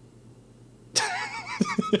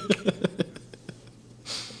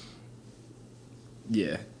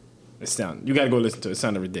 Yeah. You got to go listen to it. It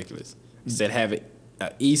sounded ridiculous. He said have it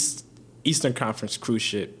Eastern Conference cruise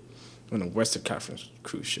ship on a Western Conference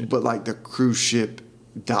cruise ship. But like the cruise ship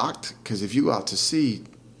docked, because if you go out to sea,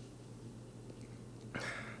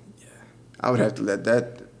 I would have to let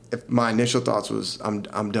that. If my initial thoughts was I'm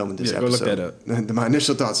done with this episode. Go look that up. My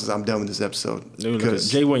initial thoughts is I'm done with this episode.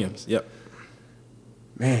 Jay Williams. Yep.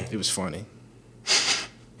 Man, it was funny.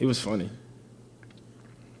 It was funny.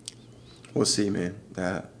 We'll see, man.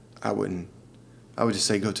 I would just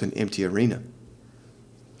say go to an empty arena.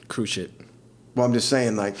 Cruise ship. Well, I'm just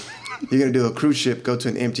saying, like, you're going to do a cruise ship, go to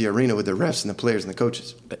an empty arena with the refs and the players and the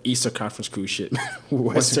coaches. The Eastern Conference cruise ship.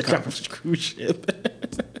 Western Conference cruise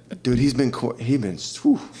ship. Dude, he's been.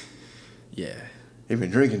 Yeah. He's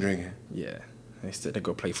been drinking. Yeah. They said they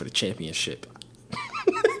go play for the championship.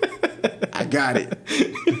 I got it.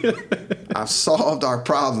 I've solved our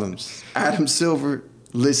problems. Adam Silver,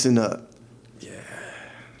 listen up. Yeah.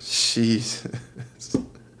 Jeez.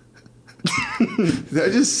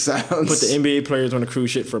 That just sounds. Put the NBA players on a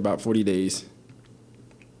cruise ship for about 40 days.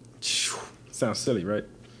 Sounds silly, right?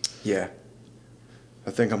 Yeah.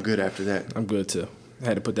 I think I'm good after that. I'm good too. I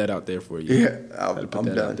had to put that out there for you. Yeah, I'm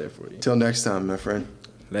done. out there for you. Till next time, my friend.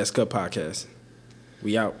 Last Cut Podcast.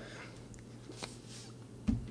 We out.